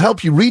 3010 will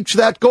help you reach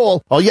that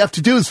goal. All you have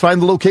to do is find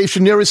the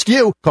location nearest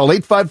you. Call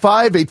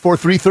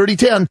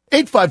 855-843-3010,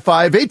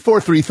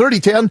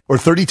 855-843-3010, or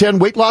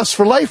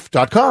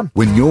 3010weightlossforlife.com.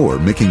 When you're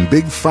making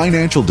big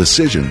financial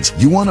decisions,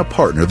 you want a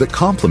partner that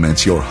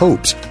complements your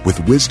hopes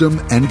with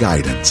wisdom and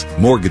guidance.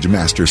 Mortgage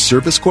Master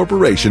Service Corporation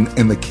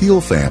and the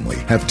Keel family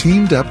have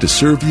teamed up to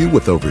serve you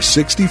with over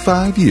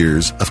 65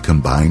 years of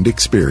combined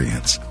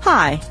experience.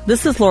 Hi,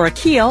 this is Laura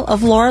Keel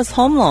of Laura's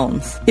Home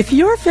Loans. If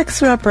your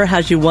fixer-upper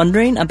has you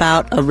wondering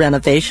about a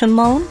renovation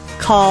loan,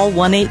 call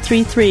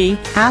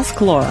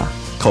 1-833-ASK-LAURA.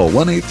 Call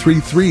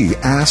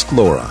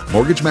 1-833-ASK-LAURA.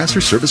 Mortgage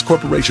Master Service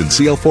Corporation,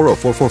 CL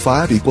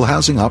 40445, Equal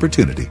Housing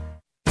Opportunity.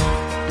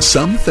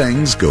 Some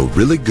things go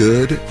really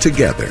good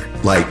together,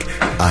 like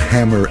a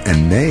hammer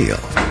and nail.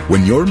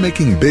 When you're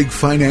making big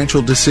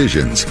financial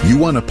decisions, you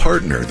want a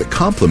partner that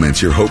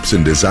complements your hopes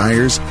and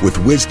desires with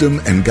wisdom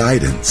and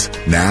guidance.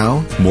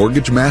 Now,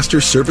 Mortgage Master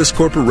Service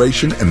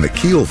Corporation and the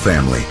Keel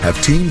family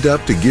have teamed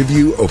up to give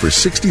you over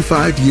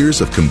 65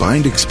 years of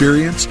combined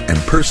experience and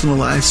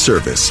personalized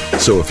service.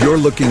 So if you're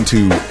looking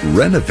to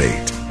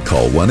renovate,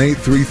 call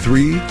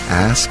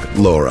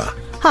 1-833-ASK-LAURA.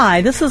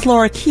 Hi, this is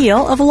Laura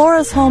Keel of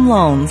Laura's Home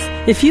Loans.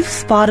 If you've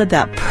spotted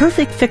that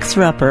perfect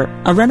fixer-upper,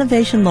 a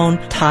renovation loan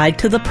tied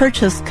to the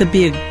purchase could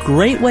be a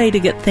great way to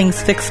get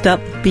things fixed up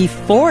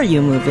before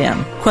you move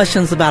in.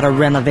 Questions about a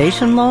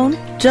renovation loan?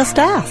 Just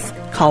ask.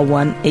 Call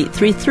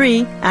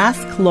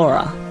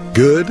 1-833-ASK-LAURA.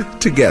 Good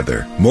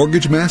together.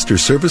 Mortgage Master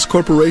Service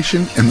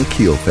Corporation and the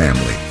Keel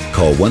family.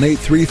 Call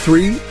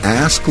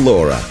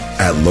 1-833-ASK-LAURA.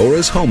 at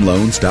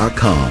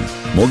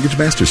laurashomeloans.com. Mortgage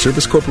Master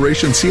Service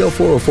Corporation, CL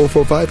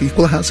 40445,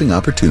 Equal Housing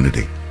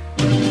Opportunity.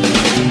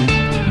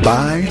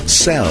 Buy,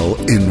 sell,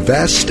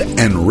 invest,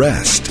 and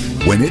rest.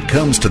 When it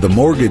comes to the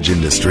mortgage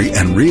industry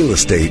and real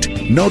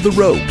estate, know the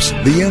ropes,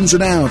 the ins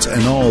and outs,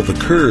 and all the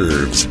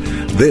curves.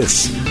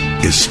 This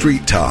is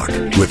Street Talk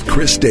with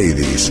Chris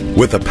Davies,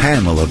 with a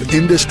panel of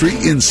industry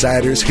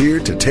insiders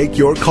here to take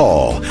your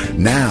call.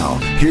 Now,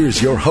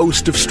 here's your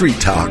host of Street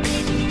Talk,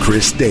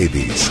 Chris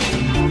Davies.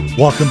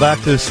 Welcome back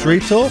to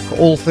Street Talk,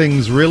 all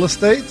things real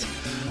estate.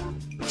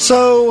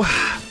 So,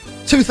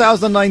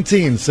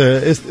 2019, so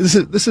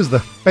this is the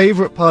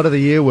favorite part of the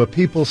year where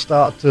people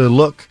start to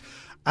look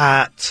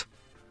at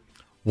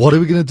what are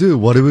we going to do?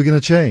 What are we going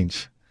to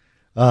change?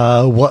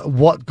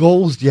 What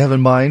goals do you have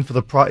in mind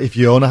for if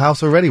you own a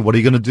house already? What are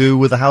you going to do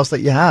with the house that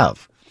you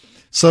have?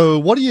 So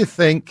what do you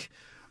think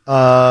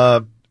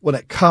when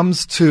it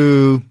comes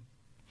to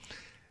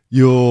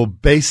your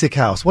basic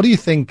house? What do you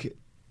think?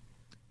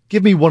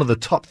 Give me one of the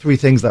top 3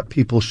 things that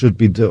people should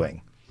be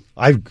doing.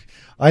 I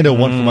know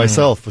one for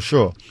myself for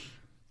sure.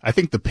 I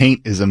think the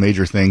paint is a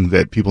major thing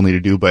that people need to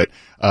do, but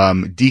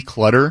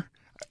declutter,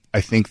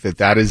 I think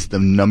that is the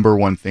number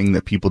one thing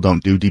that people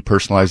don't do,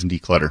 depersonalize and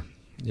declutter.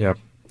 Yep.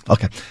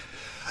 Okay.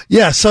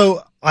 Yeah,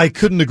 so I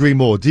couldn't agree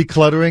more.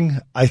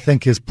 Decluttering, I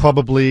think, is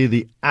probably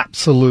the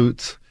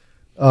absolute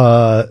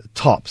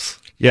tops.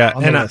 Yeah,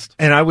 on the list.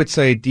 And I would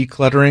say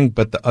decluttering,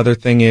 but the other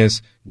thing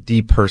is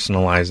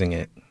depersonalizing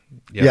it.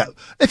 Yep. Yeah,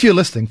 if you're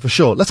listening, for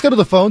sure. Let's go to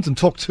the phones and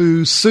talk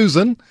to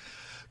Susan.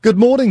 Good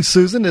morning,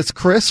 Susan. It's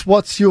Chris.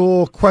 What's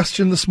your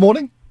question this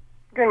morning?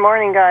 Good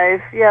morning, guys.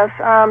 Yes,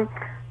 I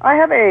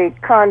have a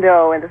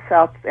condo in the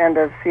south end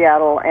of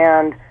Seattle,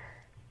 and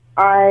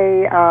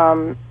I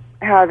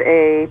have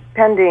a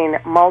pending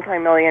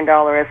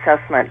multi-million-dollar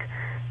assessment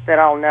that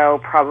I'll know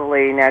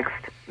probably next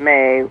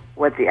May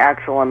what the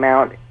actual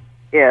amount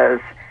is,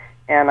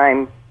 and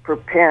I'm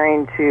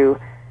preparing to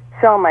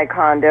sell my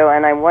condo,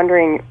 and I'm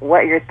wondering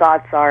what your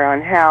thoughts are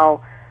on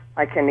how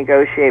I can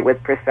negotiate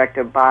with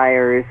prospective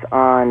buyers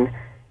on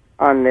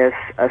this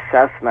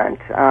assessment.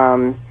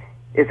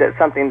 Is it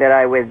something that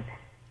I would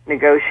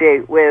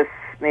negotiate with,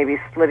 maybe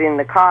splitting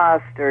the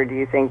cost, or do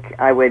you think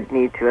I would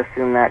need to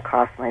assume that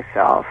cost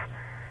myself?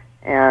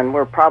 And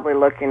we're probably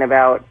looking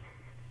about,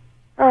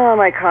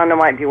 my condo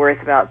might be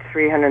worth about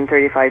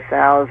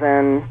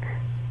 $335,000,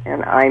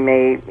 and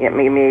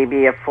it may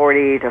be a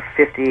 $40,000 to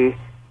 $50,000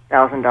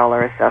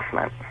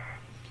 assessment.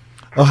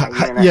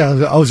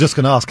 Yeah, I was just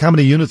going to ask, how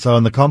many units are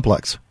in the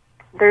complex?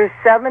 There's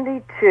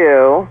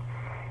 72,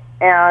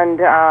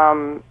 and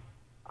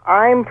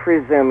I'm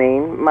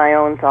presuming, my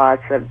own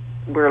thoughts, that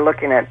we're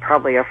looking at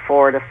probably a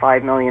 $4 to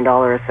 $5 million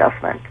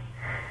assessment.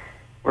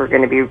 We're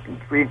going to be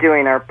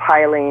redoing our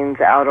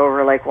pilings out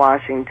over Lake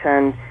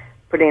Washington,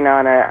 putting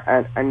on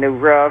a new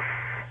roof,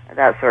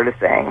 that sort of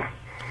thing.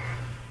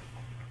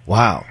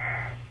 Wow.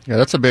 Yeah,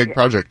 that's a big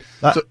project.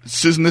 So,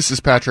 Susan, this is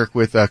Patrick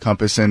with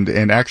Compass, and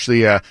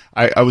actually I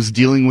was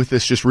dealing with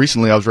this just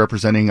recently. I was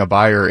representing a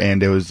buyer,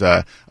 and it was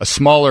a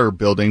smaller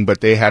building, but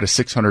they had a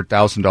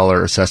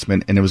 $600,000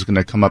 assessment, and it was going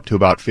to come up to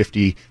about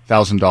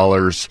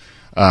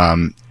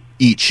 $50,000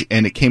 each,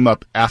 and it came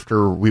up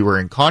after we were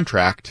in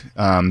contract.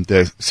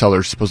 The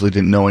seller supposedly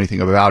didn't know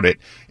anything about it,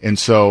 and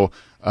so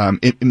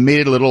it made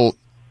it it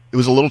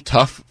was a little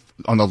tough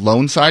on the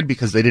loan side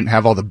because they didn't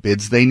have all the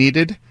bids they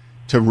needed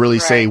to really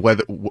say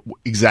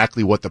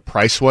exactly what the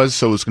price was.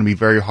 So it was going to be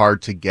very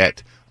hard to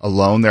get a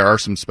loan. There are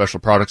some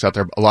special products out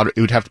there. It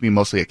would have to be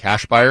mostly a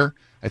cash buyer,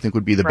 I think,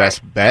 would be the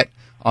best bet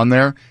on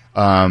there.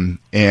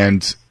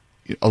 And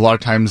a lot of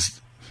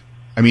times,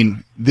 I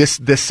mean, this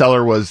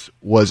seller was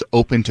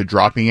open to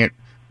dropping it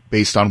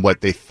based on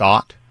what they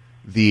thought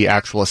the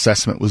actual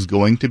assessment was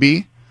going to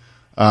be.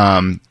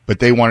 But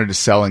they wanted to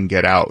sell and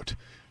get out.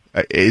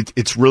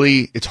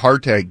 It's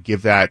hard to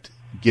give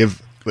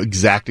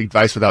exact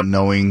advice without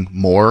knowing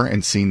more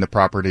and seeing the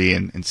property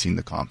and seeing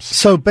the comps.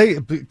 So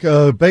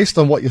based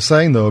on what you're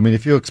saying, though, I mean,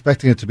 if you're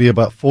expecting it to be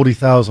about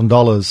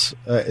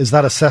 $40,000, is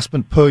that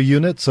assessment per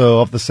unit? So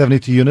of the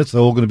 72 units,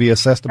 they're all going to be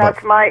assessed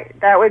about?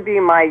 That would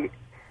be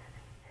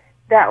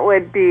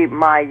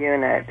my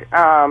unit.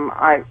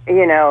 I'm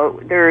in a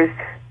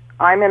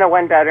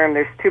 1-bedroom.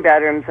 There's 2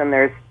 bedrooms, and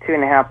there's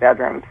 2.5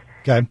 bedrooms.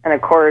 Okay. And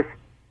of course,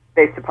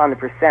 based upon the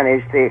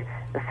percentage, the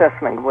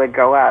assessment would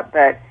go up,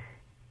 but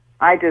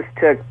I just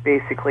took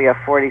basically a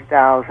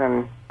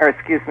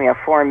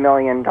 $4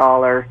 million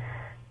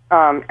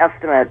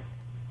estimate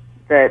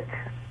that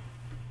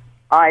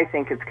I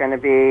think it's going to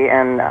be,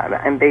 and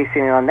I'm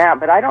basing it on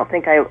that. But I don't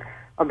think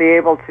I'll be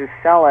able to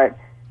sell it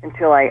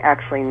until I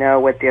actually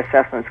know what the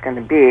assessment's going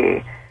to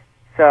be.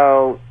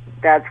 So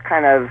that's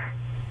kind of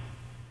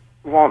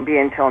won't be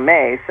until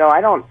May. So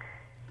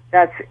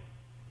that's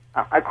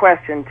a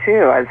question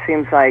too. It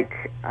seems like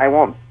I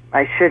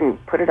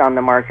shouldn't put it on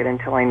the market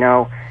until I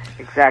know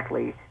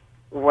exactly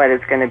what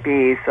it's going to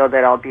be, so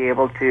that I'll be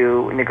able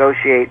to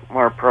negotiate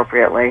more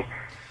appropriately.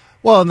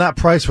 Well, in that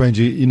price range,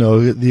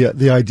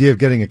 the idea of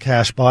getting a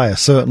cash buyer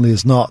certainly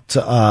is not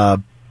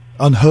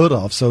unheard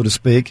of, so to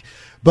speak.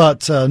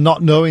 But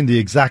not knowing the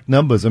exact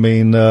numbers, I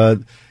mean,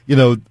 the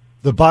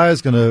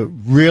buyer's going to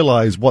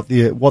realize what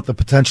the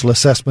potential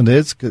assessment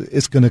is.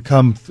 It's going to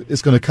come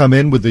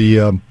in with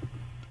the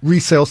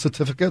resale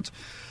certificate.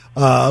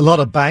 A lot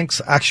of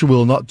banks actually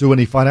will not do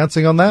any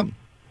financing on that.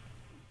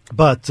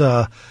 But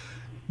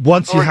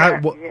once you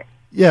have,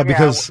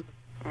 because.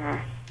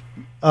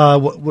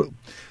 Well,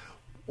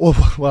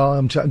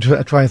 I'm trying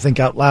to think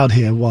out loud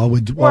here while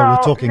we're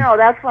talking. No,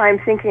 that's why I'm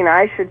thinking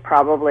I should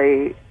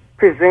probably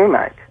presume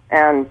it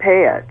and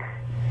pay it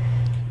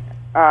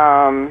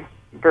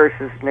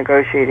versus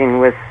negotiating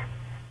with.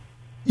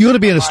 You want to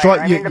be in a strong.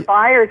 I mean, the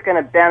buyer's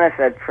going to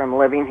benefit from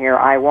living here.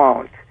 I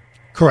won't.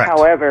 Correct.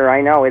 However,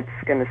 I know it's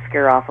going to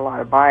scare off a lot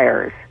of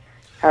buyers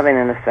having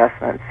an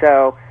assessment.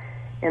 So,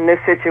 in this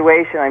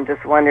situation, I'm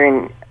just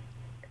wondering,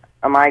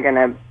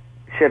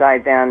 should I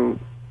then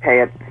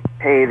pay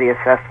the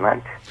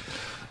assessment?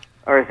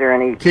 Or is there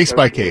any case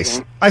by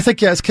case? I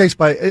think it's case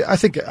by.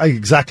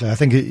 Exactly. I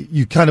think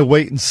you kind of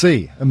wait and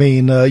see. I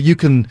mean, you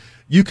can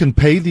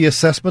pay the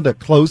assessment at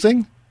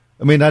closing.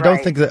 I mean, I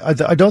don't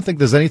think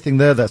there's anything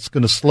there that's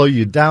going to slow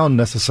you down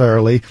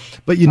necessarily.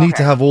 But you need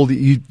to have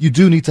you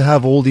do need to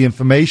have all the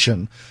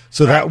information,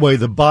 so that way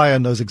the buyer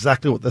knows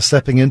exactly what they're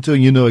stepping into,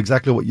 and you know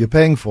exactly what you're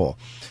paying for.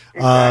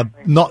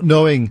 Exactly. Not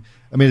knowing,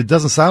 I mean, it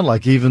doesn't sound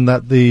like even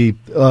that the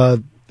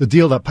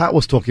deal that Pat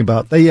was talking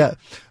about,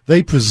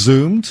 they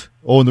presumed,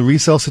 or in the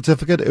resale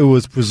certificate, it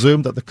was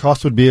presumed that the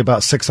cost would be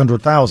about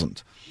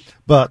 $600,000,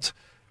 but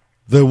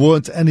there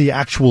weren't any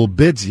actual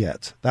bids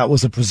yet. That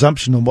was a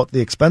presumption on what the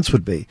expense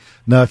would be.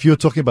 Now, if you're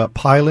talking about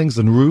pilings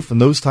and roof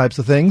and those types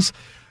of things,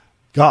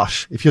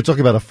 gosh, if you're talking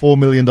about a $4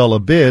 million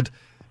bid,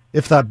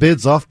 if that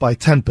bid's off by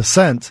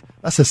 10%,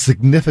 that's a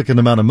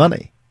significant amount of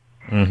money.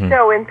 Mm-hmm.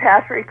 So in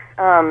Patrick's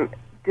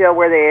deal,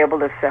 were they able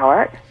to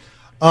sell it?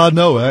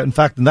 No. In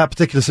fact, in that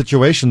particular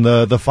situation,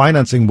 the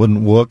financing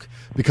wouldn't work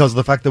because of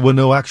the fact there were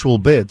no actual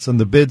bids. And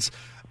the bids,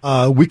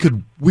 we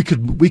could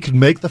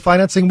make the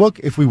financing work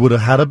if we would have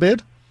had a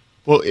bid.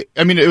 Well,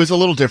 it was a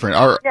little different.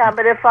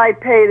 But if I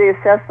pay the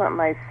assessment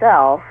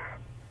myself.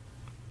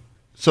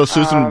 So,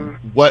 Susan,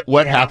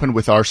 what happened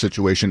with our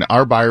situation?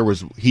 Our buyer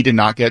he did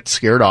not get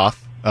scared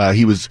off.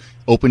 He was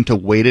open to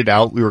wait it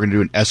out. We were going to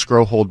do an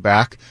escrow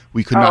holdback.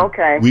 We could not.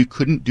 Okay. We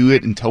couldn't do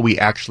it until we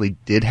actually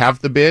did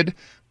have the bid.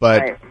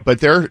 But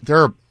there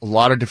are a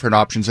lot of different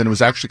options, and it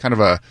was actually kind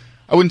of I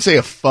wouldn't say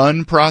a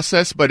fun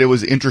process, but it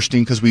was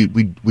interesting because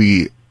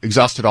we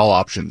exhausted all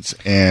options,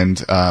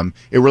 and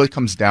it really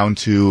comes down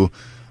to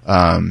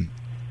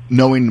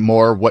knowing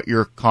more what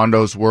your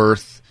condo's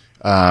worth,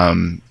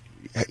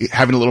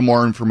 having a little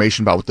more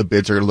information about what the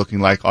bids are looking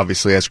like.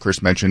 Obviously, as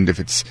Chris mentioned, if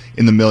it's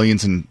in the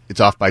millions and it's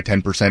off by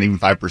 10%, even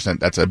 5%,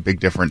 that's a big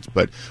difference.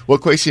 But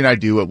what Kwasi and I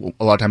do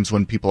a lot of times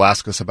when people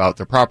ask us about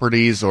their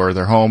properties or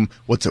their home,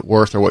 what's it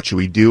worth or what should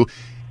we do,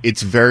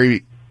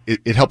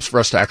 it helps for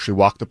us to actually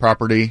walk the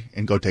property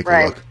and go take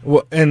a look.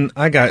 Well, and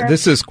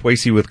this is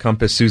Kwasi with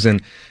Compass. Susan,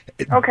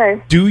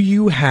 okay. Do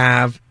you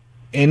have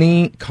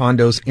any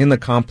condos in the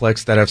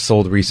complex that have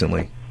sold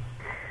recently?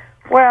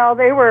 Well,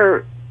 they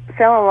were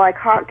selling like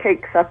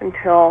hotcakes up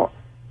until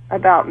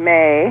about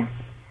May,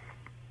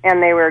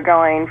 and they were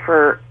going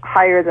for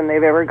higher than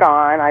they've ever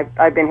gone.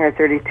 I've been here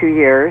 32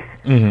 years.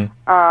 Mm-hmm.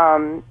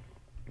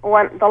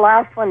 The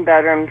last one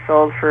bedroom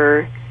sold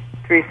for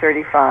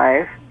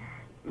 $335,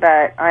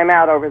 but I'm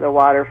out over the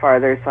water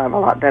farther, so I have a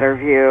lot better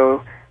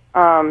view.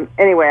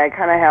 Anyway, I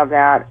kind of have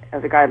that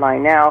as a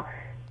guideline now.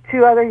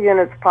 2 other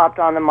units popped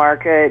on the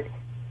market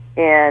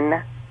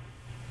in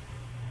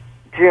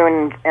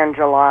June and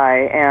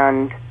July,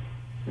 and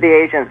the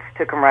agents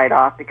took them right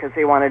off because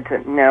they wanted to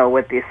know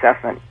what the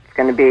assessment is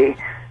going to be.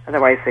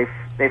 Otherwise,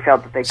 they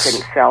felt that they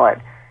couldn't sell it.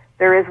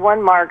 There is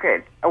one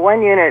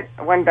unit,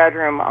 1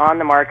 bedroom on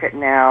the market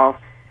now.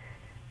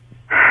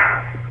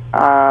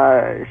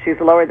 She's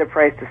lowered the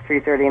price to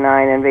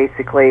 $339, and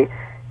basically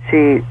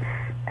she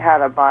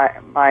had a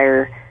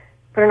buyer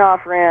put an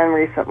offer in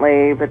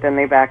recently, but then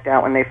they backed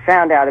out when they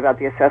found out about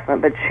the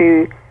assessment. But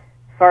as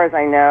far as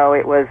I know,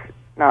 it was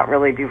not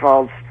really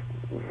divulged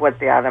what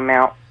the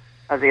amount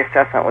of the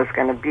assessment was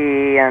going to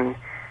be, and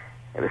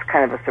it was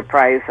kind of a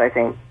surprise, I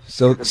think.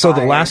 So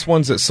the last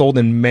ones that sold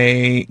in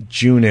May,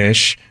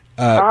 June-ish,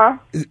 was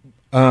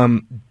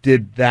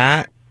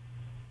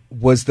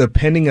the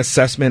pending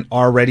assessment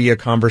already a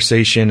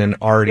conversation and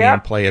already in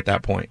play at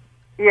that point?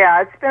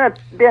 Yeah, it's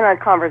been a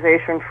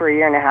conversation for a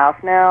year and a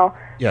half now.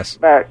 Yes.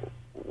 But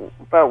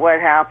what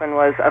happened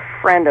was a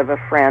friend of a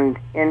friend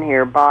in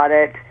here bought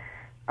it.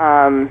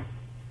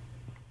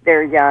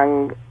 They're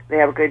young. They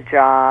have a good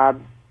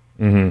job.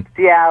 Mm-hmm.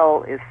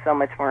 Seattle is so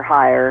much more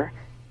higher.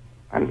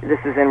 This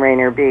is in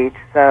Rainier Beach.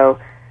 So,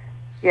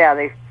 yeah,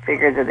 they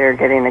figured that they're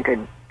getting a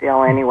good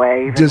deal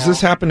anyway. Does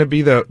this happen to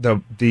be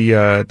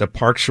the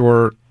Park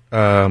Shore?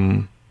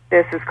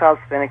 This is called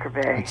Spinnaker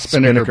Bay.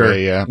 Spinnaker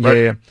Bay, yeah.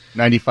 Yeah.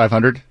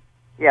 9,500?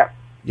 Yep.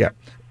 Yeah.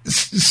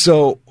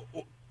 So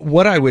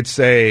what I would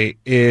say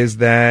is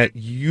that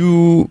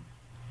you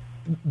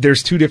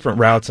there's two different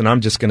routes, and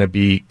I'm just going to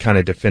be kind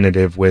of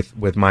definitive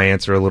with my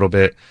answer a little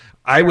bit.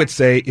 I would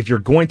say if you're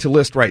going to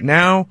list right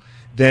now,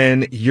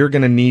 then you're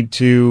going to need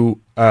to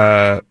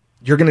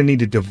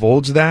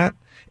divulge that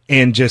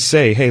and just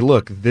say, hey,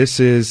 look, this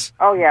is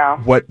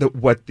what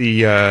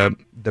the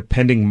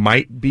pending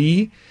might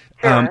be,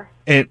 Sure.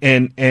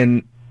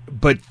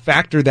 But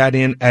factor that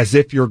in as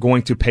if you're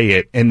going to pay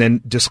it, and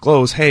then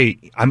disclose, hey,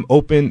 I'm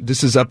open.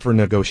 This is up for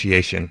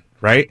negotiation,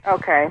 right?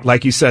 Okay.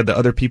 Like you said, the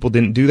other people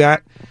didn't do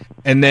that.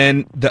 And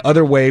then the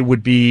other way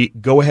would be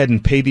go ahead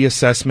and pay the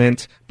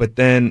assessment, but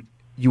then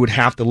you would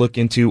have to look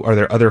into, are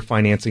there other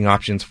financing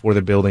options for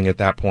the building at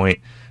that point?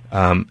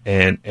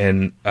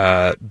 And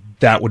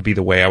that would be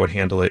the way I would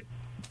handle it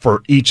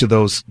for each of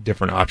those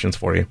different options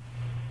for you.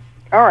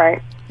 All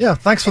right. Yeah,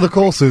 thanks for the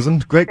call, Susan.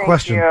 Great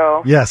question.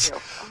 You. Yes.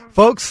 Thank you.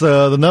 Folks,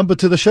 the number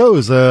to the show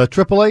is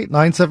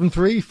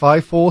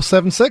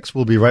 888-973-5476.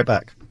 We'll be right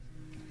back.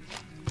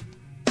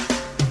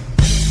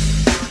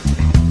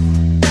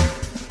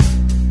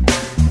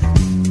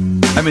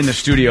 I'm in the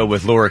studio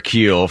with Laura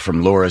Keel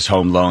from Laura's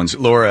Home Loans.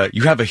 Laura,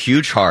 you have a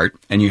huge heart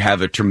and you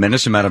have a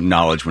tremendous amount of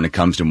knowledge when it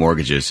comes to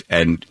mortgages.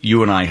 And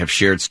you and I have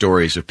shared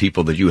stories of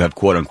people that you have,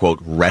 quote unquote,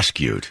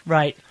 rescued.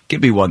 Right.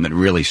 Give me one that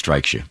really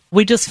strikes you.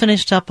 We just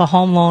finished up a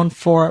home loan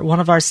for one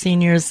of our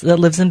seniors that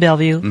lives in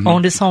Bellevue,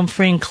 owned his home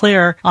free and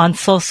clear on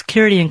Social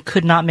Security and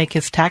could not make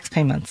his tax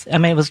payments. I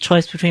mean, it was a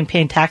choice between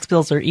paying tax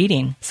bills or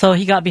eating. So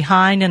he got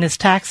behind in his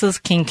taxes.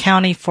 King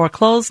County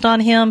foreclosed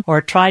on him,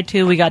 or tried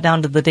to. We got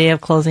down to the day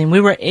of closing.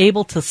 We were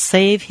able to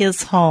save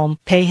his home,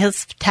 pay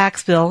his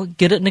tax bill,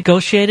 get it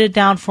negotiated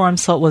down for him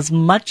so it was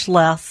much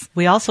less.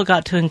 We also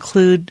got to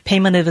include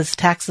payment of his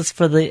taxes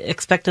for the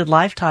expected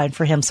lifetime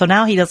for him. So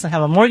now he doesn't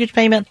have a mortgage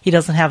payment. He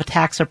doesn't have a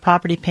tax or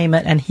property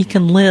payment, and he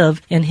can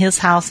live in his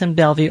house in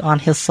Bellevue on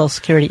his Social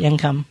Security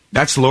income.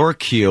 That's Laura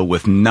Keel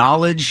with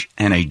knowledge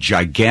and a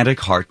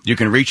gigantic heart. You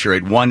can reach her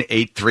at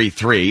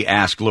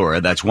 1-833-ASK-LAURA.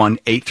 That's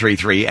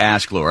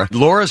 1-833-ASK-LAURA.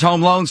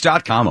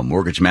 Laura'sHomeLoans.com, a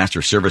Mortgage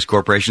Master Service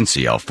Corporation,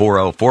 CL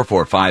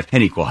 40445,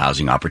 an equal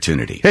housing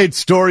opportunity. Hey,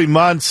 it's Dory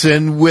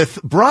Monson with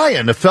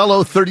Brian, a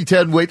fellow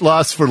 3010 Weight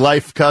Loss for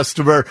Life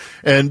customer.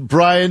 And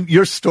Brian,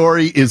 your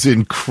story is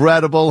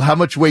incredible. How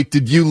much weight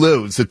did you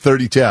lose at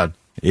 3010?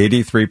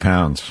 83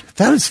 pounds.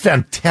 That is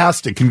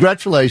fantastic.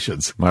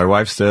 Congratulations. My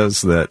wife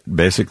says that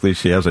basically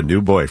she has a new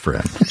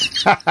boyfriend.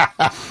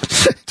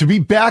 To be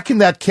back in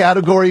that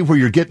category where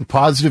you're getting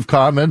positive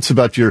comments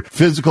about your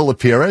physical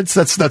appearance,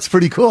 that's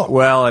pretty cool.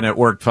 Well, and it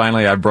worked.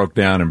 Finally, I broke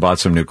down and bought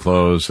some new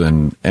clothes,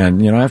 and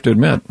you know, I have to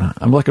admit,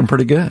 I'm looking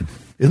pretty good.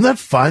 Isn't that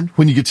fun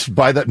when you get to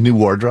buy that new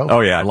wardrobe?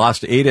 Oh, yeah. I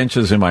lost 8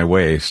 inches in my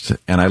waist,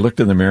 and I looked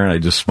in the mirror and I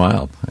just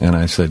smiled. And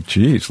I said,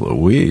 geez,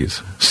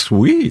 Louise,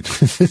 sweet.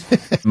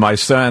 My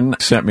son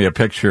sent me a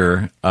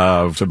picture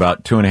of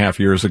about 2.5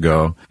 years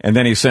ago, and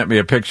then he sent me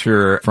a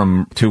picture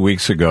from 2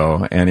 weeks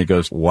ago, and he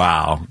goes,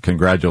 wow,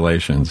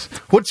 congratulations.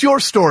 What's your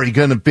story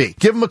going to be?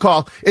 Give him a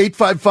call,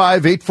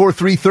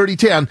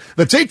 855-843-3010.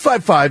 That's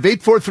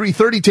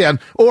 855-843-3010,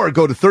 or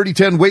go to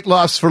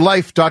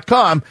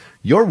 3010weightlossforlife.com.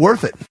 You're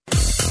worth it.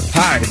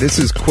 Hi, this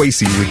is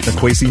Kwasi with the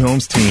Kwasi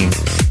Homes team.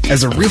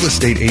 As a real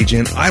estate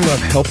agent, I love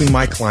helping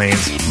my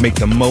clients make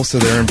the most of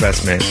their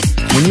investment.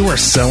 When you are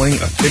selling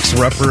a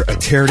fixer-upper, a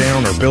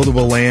teardown, or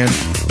buildable land,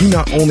 you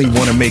not only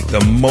want to make the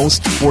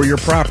most for your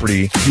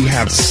property, you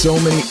have so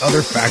many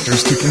other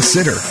factors to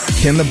consider.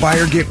 Can the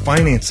buyer get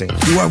financing?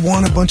 Do I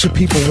want a bunch of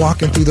people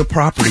walking through the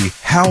property?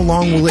 How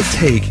long will it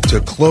take to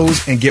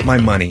close and get my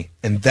money?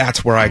 And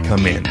that's where I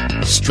come in.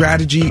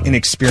 Strategy and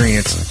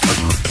experience are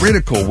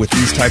critical with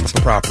these types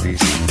of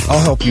properties. I'll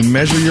help you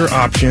measure your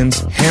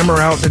options, hammer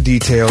out the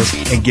details,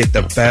 and get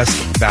the best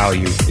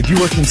value. If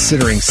you are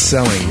considering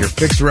selling your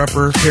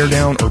fixer-upper,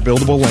 teardown, or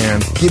buildable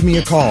land, give me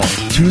a call.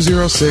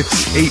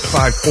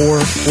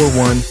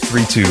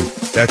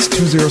 206-854-4132. That's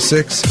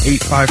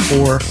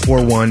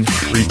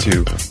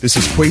 206-854-4132. This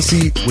is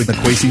Kwasi with the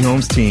Kwasi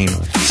Homes team.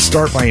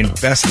 Start by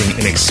investing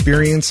in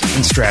experience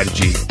and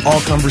strategy. All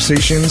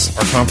conversations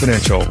are confidential.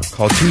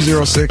 Call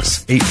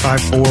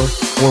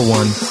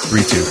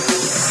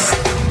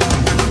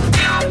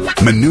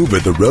 206-854-4132. Maneuver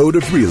the road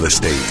of real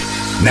estate.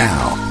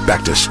 Now,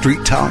 back to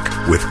Street Talk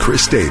with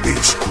Chris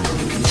Davies.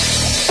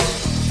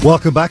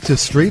 Welcome back to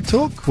Street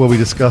Talk, where we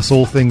discuss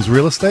all things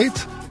real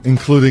estate,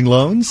 including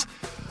loans.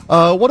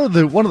 One of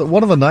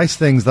the nice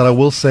things that I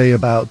will say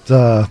about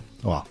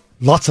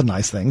lots of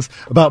nice things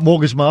about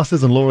Mortgage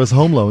Masters and Laura's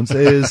Home Loans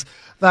is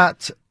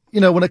that, you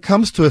know, when it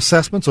comes to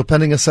assessments or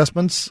pending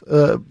assessments,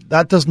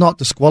 that does not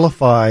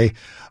disqualify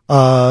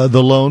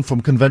the loan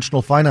from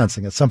conventional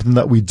financing. It's something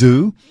that we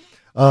do,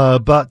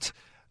 but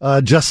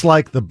just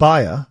like the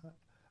buyer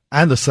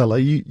and the seller,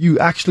 you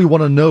actually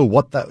want to know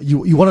what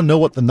you want to know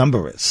what the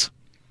number is.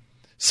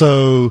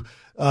 So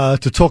to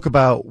talk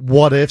about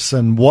what ifs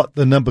and what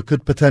the number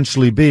could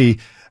potentially be,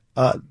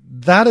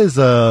 that is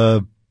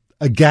a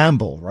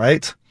gamble,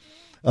 right?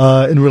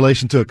 in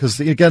relation to it. Because,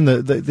 again,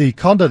 the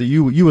condo that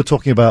you were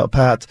talking about,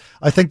 Pat,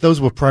 I think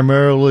those were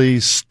primarily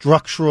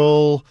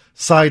structural,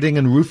 siding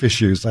and roof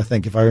issues, I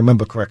think, if I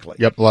remember correctly.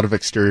 Yep, a lot of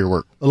exterior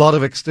work. A lot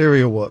of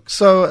exterior work.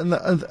 So in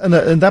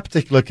that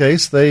particular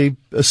case, they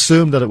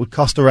assumed that it would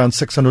cost around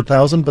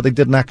 $600,000, but they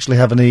didn't actually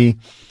have any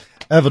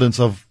evidence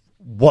of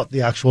what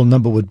the actual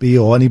number would be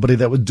or anybody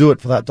that would do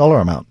it for that dollar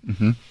amount.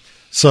 Mm-hmm.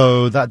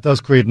 So that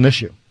does create an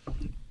issue.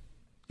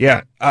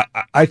 Yeah,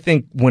 I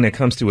think when it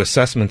comes to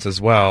assessments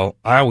as well,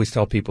 I always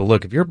tell people,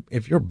 look,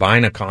 if you're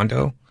buying a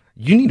condo,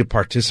 you need to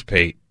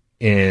participate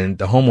in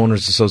the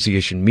homeowners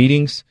association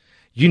meetings.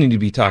 You need to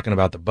be talking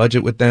about the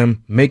budget with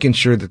them, making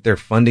sure that they're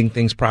funding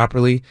things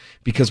properly.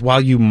 Because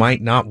while you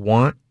might not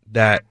want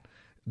that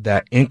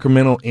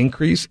incremental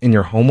increase in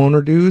your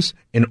homeowner dues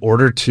in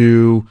order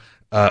to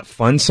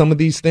fund some of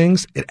these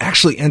things, it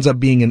actually ends up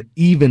being an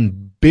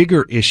even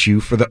bigger issue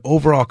for the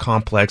overall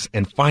complex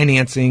and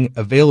financing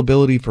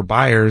availability for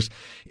buyers.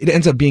 It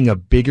ends up being a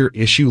bigger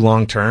issue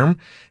long term.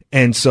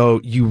 And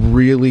so you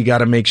really got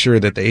to make sure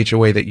that the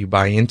HOA that you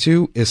buy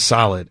into is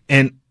solid.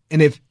 And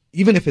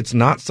even if it's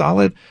not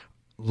solid,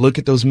 look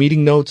at those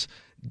meeting notes.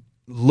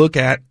 Look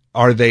at,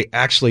 are they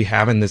actually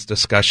having this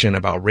discussion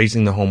about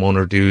raising the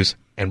homeowner dues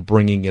and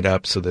bringing it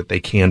up so that they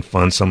can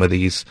fund some of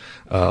these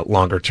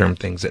longer term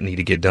things that need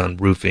to get done,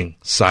 roofing,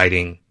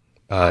 siding,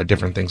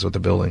 different things with the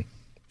building,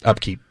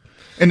 upkeep.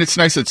 And it's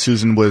nice that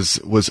Susan was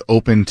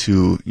open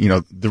to,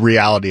 the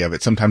reality of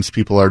it. Sometimes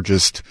people are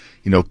just,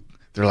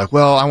 they're like,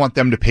 well, I want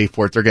them to pay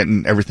for it. They're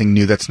getting everything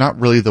new. That's not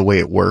really the way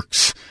it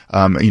works.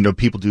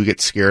 People do get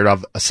scared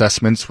of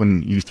assessments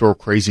when you throw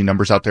crazy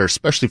numbers out there,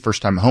 especially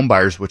first-time home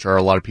buyers, which are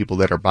a lot of people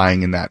that are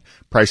buying in that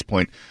price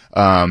point.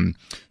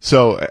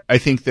 So I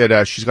think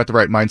that she's got the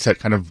right mindset,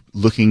 kind of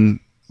looking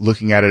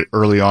at it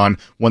early on.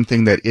 One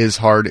thing that is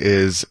hard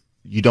is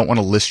you don't want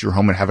to list your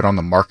home and have it on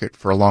the market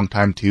for a long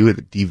time too.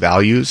 It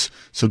devalues.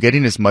 So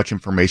getting as much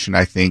information,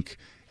 I think,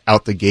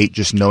 out the gate,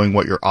 just knowing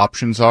what your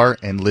options are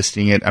and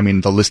listing it. I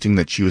mean, the listing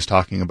that she was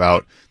talking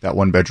about, that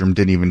one bedroom,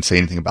 didn't even say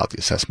anything about the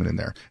assessment in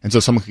there. And so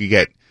someone could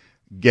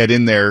get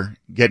in there,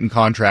 get in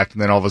contract,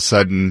 and then all of a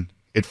sudden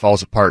it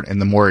falls apart. And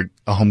the more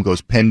a home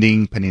goes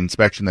pending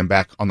inspection, then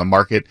back on the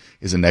market,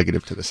 is a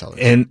negative to the seller.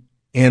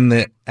 And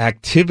the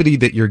activity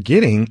that you're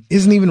getting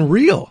isn't even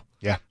real.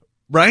 Yeah.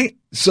 Right?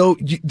 So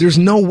there's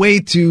no way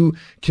to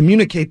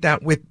communicate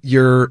that with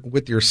your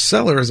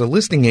seller as a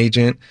listing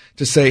agent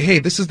to say, hey,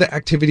 this is the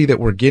activity that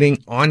we're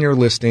getting on your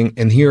listing,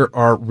 and here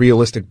are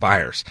realistic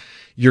buyers.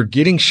 You're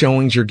getting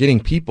showings, you're getting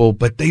people,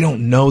 but they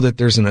don't know that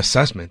there's an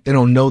assessment. They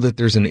don't know that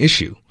there's an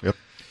issue. Yep.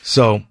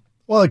 So,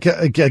 well,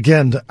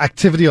 again, the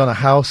activity on a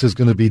house is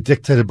going to be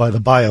dictated by the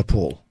buyer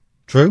pool.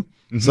 True?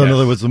 So in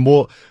other words, the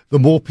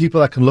more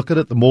people that can look at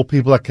it, the more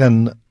people that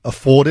can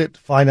afford it,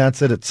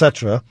 finance it,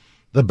 etc.,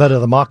 the better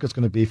the market's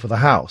going to be for the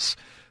house.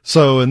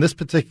 So in this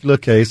particular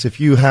case,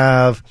 if you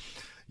have,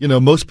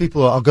 most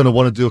people are going to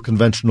want to do a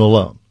conventional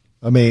loan.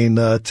 I mean,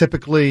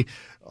 typically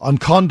on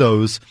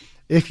condos,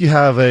 if you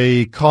have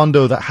a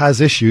condo that has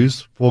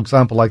issues, for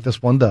example, like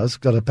this one does,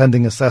 got a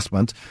pending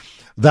assessment,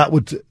 that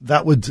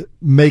would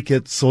make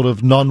it sort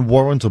of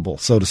non-warrantable,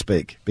 so to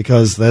speak,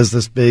 because there's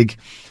this big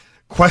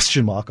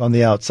question mark on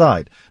the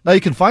outside. Now,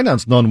 you can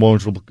finance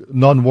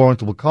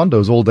non-warrantable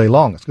condos all day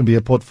long. It's going to be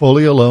a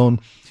portfolio loan.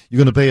 You're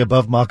going to pay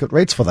above market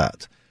rates for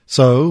that.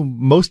 So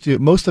most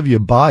of your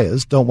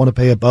buyers don't want to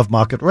pay above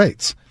market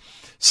rates.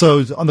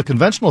 So on the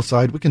conventional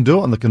side, we can do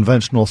it on the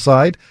conventional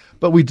side,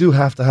 but we do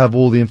have to have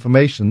all the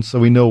information so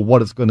we know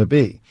what it's going to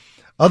be.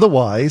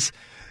 Otherwise,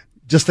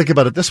 just think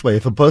about it this way.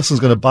 If a person's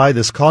going to buy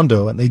this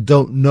condo and they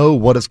don't know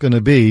what it's going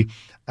to be,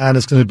 and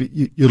it's going to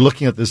be, you're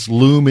looking at this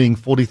looming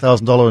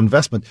 $40,000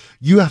 investment,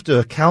 you have to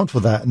account for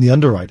that in the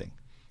underwriting.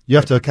 You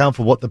have to account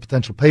for what the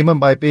potential payment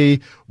might be,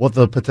 what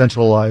the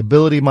potential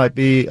liability might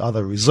be, are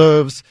there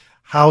reserves,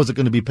 how is it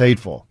going to be paid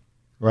for,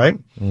 right?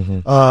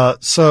 Mm-hmm.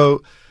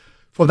 So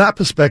from that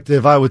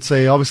perspective, I would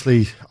say,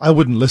 obviously, I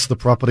wouldn't list the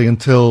property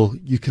until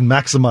you can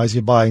maximize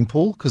your buying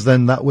pool, because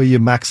then that way you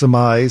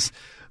maximize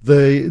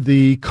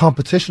the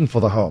competition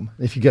for the home.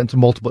 If you get into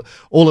multiple,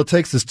 all it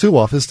takes is two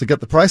offers to get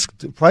the price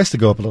to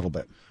go up a little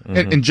bit.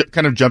 Mm-hmm. And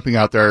kind of jumping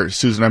out there,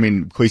 Susan, I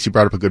mean, Kwasi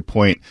brought up a good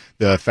point.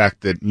 The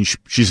fact that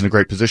she's in a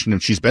great position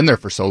and she's been there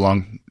for so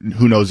long.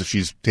 Who knows if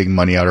she's taking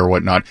money out or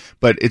whatnot.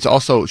 But it's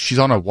also, she's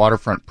on a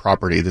waterfront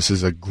property. This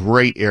is a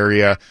great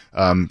area.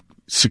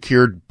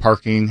 Secured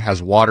parking,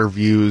 has water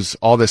views,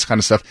 all this kind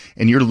of stuff.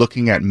 And you're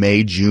looking at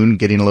May, June,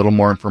 getting a little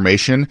more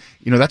information.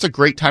 That's a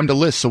great time to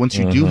list. So once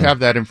you do have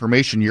that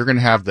information, you're going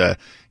to have you're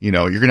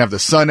going to have the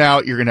sun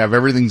out, you're going to have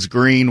everything's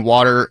green,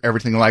 water,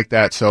 everything like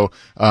that. So,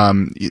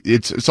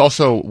 it's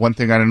also one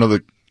thing I know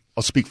that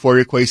I'll speak for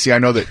you, Kwasi. I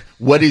know that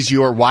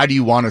why do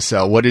you want to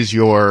sell? What is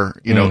your,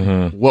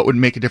 what would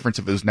make a difference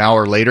if it was now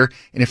or later?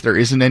 And if there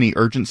isn't any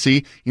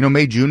urgency,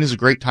 May, June is a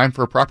great time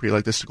for a property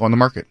like this to go on the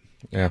market.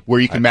 Yeah, where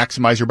you can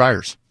maximize your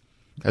buyers,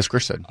 as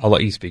Chris said. I'll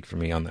let you speak for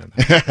me on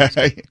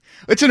that.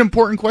 It's an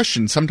important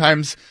question.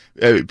 Sometimes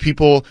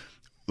people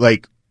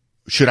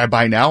should I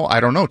buy now? I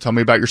don't know. Tell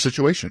me about your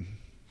situation.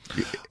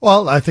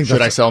 Well, I think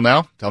Should I sell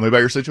now? Tell me about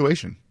your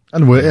situation.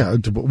 And where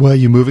are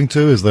you moving to?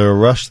 Is there a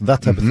rush?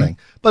 That type of thing.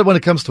 But when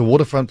it comes to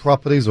waterfront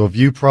properties or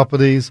view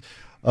properties,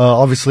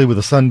 obviously with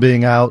the sun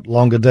being out,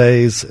 longer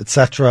days,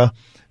 etc.,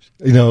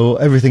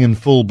 everything in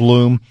full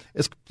bloom,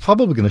 it's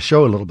probably going to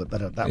show a little bit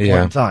better at that point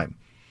in time.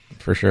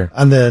 For sure.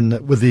 And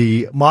then with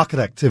the market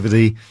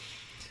activity,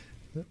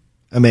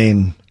 I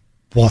mean,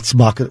 what's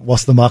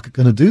the market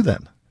going to do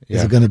then?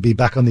 Is it going to be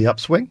back on the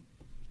upswing?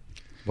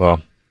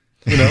 Well,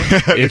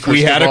 if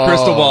we had a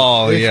crystal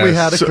ball. If we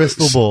had a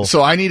crystal ball.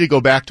 So I need to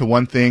go back to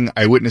one thing.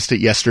 I witnessed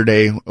it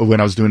yesterday when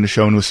I was doing the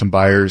showing with some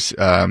buyers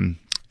in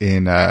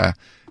kind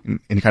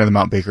of the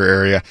Mount Baker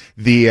area.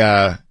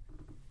 The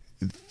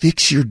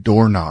fix your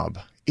doorknob.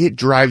 It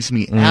drives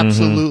me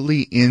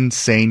absolutely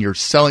insane. You're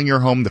selling your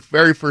home. The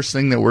very first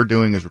thing that we're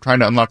doing is we're trying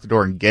to unlock the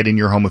door and get in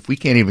your home. If we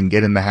can't even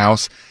get in the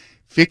house,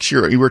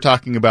 you were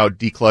talking about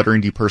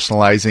decluttering,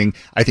 depersonalizing.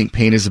 I think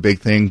paint is a big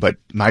thing, but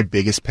my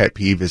biggest pet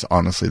peeve is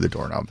honestly the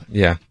doorknob.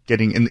 Yeah.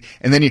 Getting in,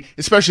 and then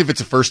especially if it's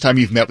the first time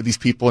you've met with these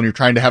people and you're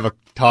trying to have a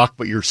talk,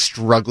 but you're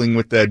struggling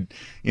with I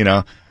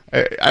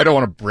don't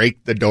want to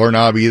break the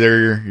doorknob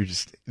either.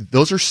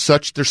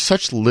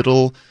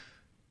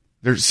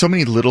 There's so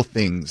many little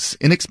things,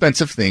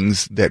 inexpensive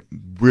things that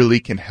really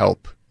can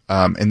help.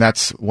 And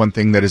that's one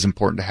thing that is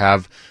important to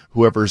have.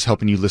 Whoever's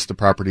helping you list the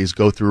properties,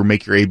 go through,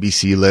 make your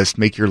ABC list,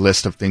 make your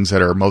list of things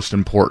that are most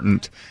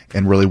important,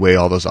 and really weigh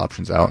all those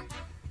options out.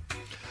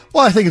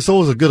 Well, I think it's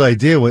always a good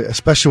idea,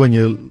 especially when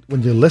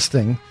you're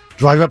listing,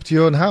 drive up to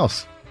your own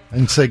house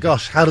and say,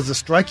 "Gosh, how does it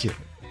strike you?"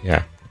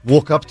 Yeah.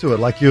 Walk up to it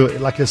like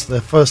it's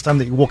the first time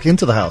that you walk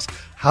into the house.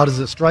 How does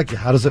it strike you?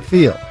 How does it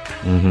feel?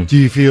 Do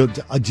you feel?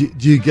 Do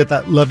you get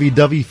that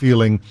lovey-dovey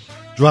feeling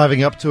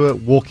driving up to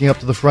it, walking up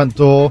to the front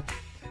door?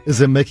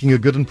 Is it making a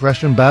good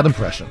impression, bad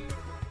impression?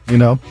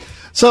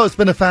 So it's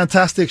been a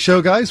fantastic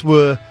show, guys.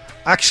 We're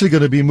actually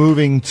going to be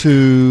moving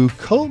to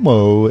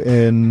Como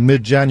in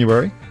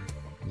mid-January.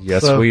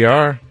 Yes, we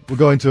are. We're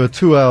going to a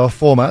 2-hour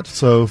format,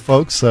 so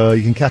folks,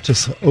 you can catch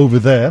us over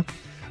there.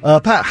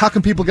 Pat, how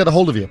can people get a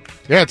hold of you?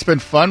 Yeah, it's been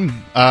fun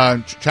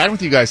chatting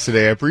with you guys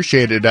today. I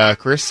appreciate it,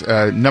 Chris.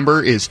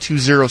 Number is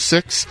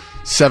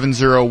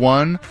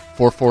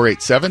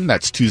 206-701-4487.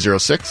 That's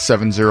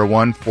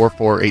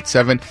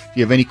 206-701-4487. If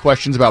you have any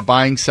questions about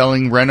buying,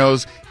 selling,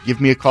 renos, give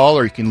me a call,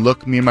 or you can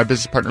look me and my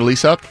business partner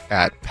Lisa up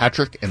at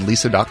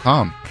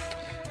patrickandlisa.com.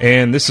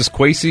 And this is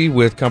Kwasi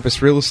with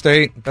Compass Real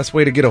Estate. Best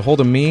way to get a hold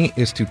of me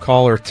is to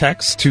call or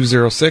text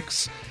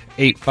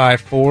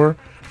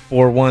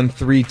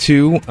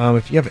 206-854-4132.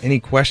 If you have any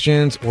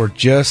questions or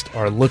just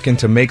are looking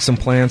to make some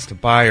plans to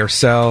buy or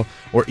sell,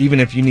 or even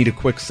if you need a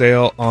quick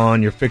sale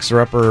on your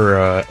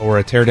fixer-upper or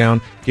a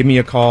teardown, give me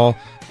a call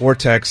or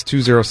text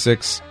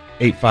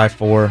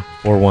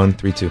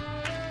 206-854-4132.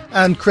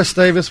 And Chris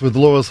Davis with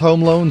Laura's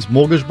Home Loans,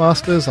 Mortgage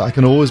Masters. I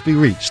can always be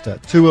reached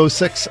at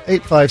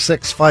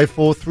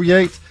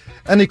 206-856-5438.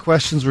 Any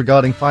questions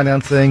regarding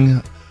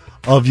financing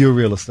of your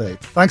real estate?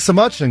 Thanks so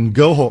much, and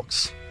go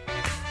Hawks.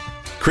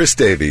 Chris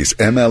Davies,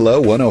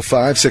 MLO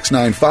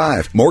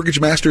 105695, Mortgage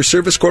Master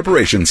Service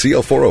Corporation,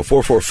 CL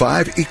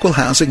 40445, Equal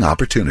Housing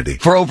Opportunity.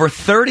 For over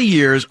 30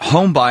 years,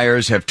 home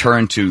buyers have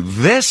turned to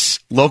this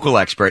local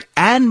expert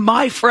and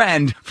my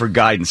friend for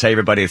guidance. Hey,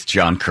 everybody, it's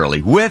John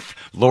Curley with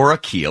Laura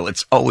Keel.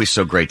 It's always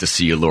so great to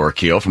see you, Laura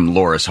Keel, from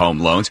Laura's Home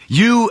Loans.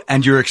 You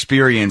and your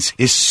experience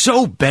is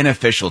so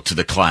beneficial to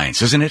the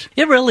clients, isn't it?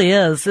 It really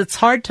is. It's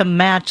hard to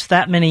match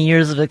that many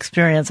years of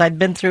experience. I've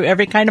been through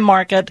every kind of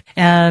market,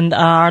 and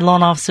our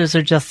loan officers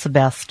are just the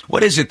best.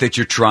 What is it that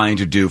you're trying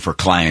to do for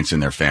clients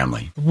and their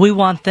family? We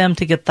want them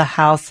to get the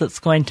house that's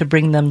going to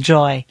bring them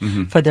joy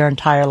for their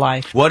entire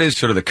life. What is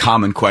sort of the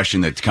common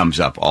question that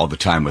comes up all the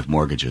time with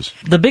mortgages?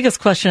 The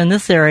biggest question in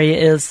this area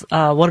is,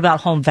 what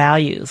about home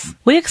values?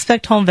 We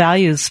expect home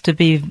values to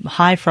be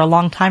high for a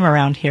long time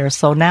around here,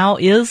 so now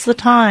is the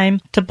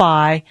time to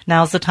buy.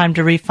 Now's the time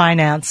to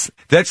refinance.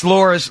 That's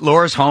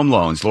Laura's Home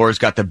Loans. Laura's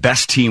got the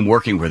best team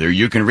working with her.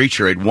 You can reach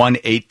her at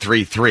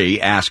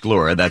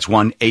 1-833-ASK-LAURA. That's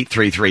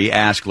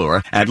 1-833-ASK-LAURA.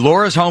 At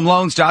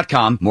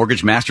laurashomeloans.com,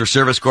 Mortgage Master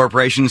Service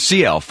Corporation,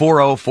 CL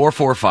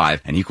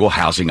 40445, an equal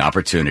housing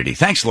opportunity.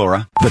 Thanks,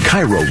 Laura. The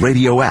Cairo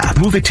Radio app.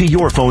 Move it to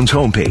your phone's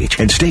homepage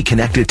and stay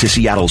connected to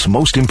Seattle's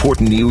most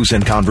important news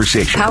and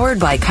conversation. Powered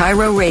by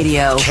Cairo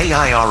Radio.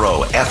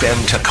 KIRO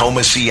FM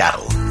Tacoma,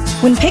 Seattle.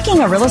 When picking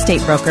a real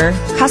estate broker,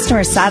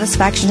 customer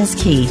satisfaction is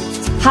key.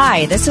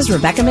 Hi, this is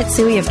Rebecca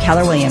Mitsui of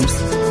Keller Williams.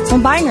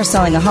 When buying or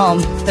selling a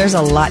home, there's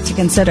a lot to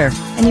consider,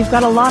 and you've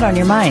got a lot on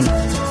your mind.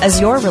 As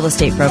your real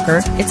estate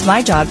broker, it's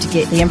my job to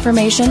get the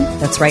information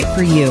that's right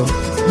for you.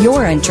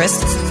 Your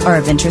interests are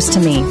of interest to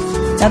me.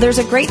 Now, there's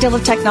a great deal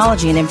of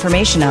technology and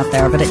information out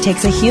there, but it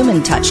takes a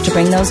human touch to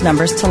bring those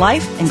numbers to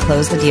life and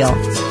close the deal.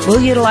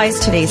 We'll utilize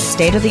today's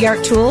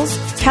state-of-the-art tools,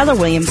 Keller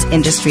Williams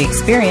industry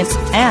experience,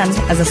 and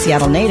as a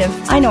Seattle native,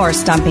 I know our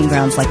stomping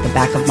grounds like the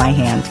back of my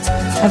hand.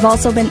 I've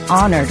also been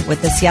honored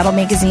with the Seattle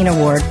Magazine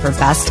Award for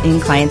Best in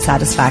Client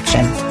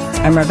Satisfaction.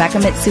 I'm Rebecca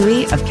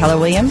Mitsui of Keller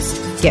Williams.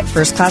 Get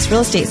first-class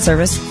real estate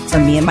service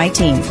from me and my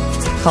team.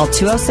 Call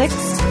 206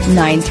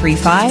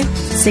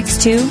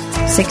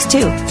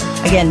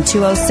 206-935-6262. Again,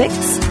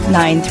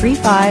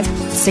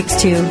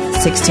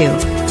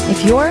 206-935-6262.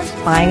 If you're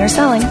buying or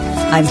selling,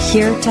 I'm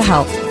here to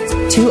help.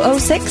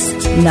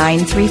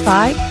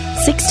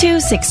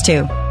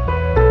 206-935-6262.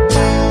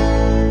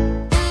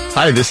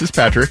 Hi, this is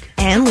Patrick.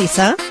 And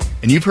Lisa.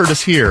 And you've heard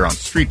us here on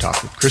Street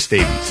Talk with Chris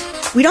Davies.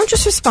 We don't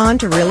just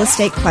respond to real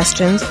estate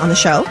questions on the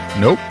show.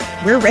 Nope.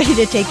 We're ready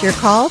to take your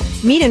call,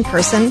 meet in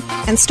person,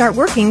 and start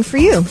working for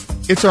you.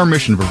 It's our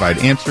mission to provide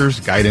answers,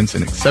 guidance,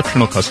 and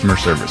exceptional customer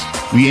service.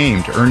 We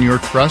aim to earn your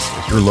trust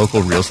as your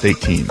local real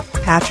estate team.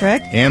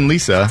 Patrick. And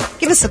Lisa.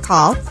 Give us a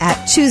call at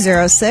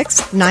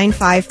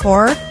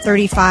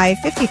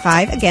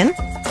 206-954-3555. Again,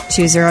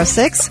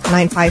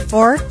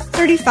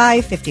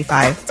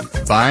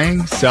 206-954-3555.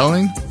 Buying,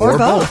 selling, or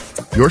both.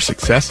 Your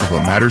success is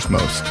what matters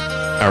most.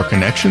 Our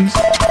connections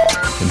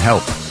can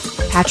help.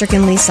 Patrick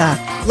and Lisa,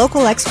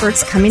 local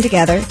experts coming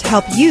together to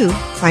help you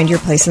find your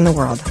place in the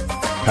world.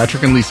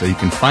 Patrick and Lisa, you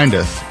can find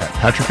us at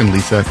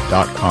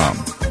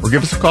patrickandlisa.com or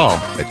give us a call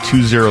at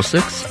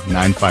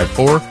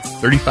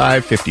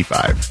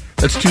 206-954-3555.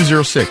 That's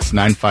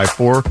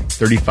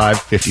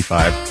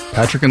 206-954-3555.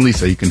 Patrick and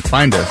Lisa, you can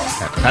find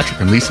us at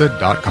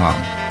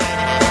patrickandlisa.com.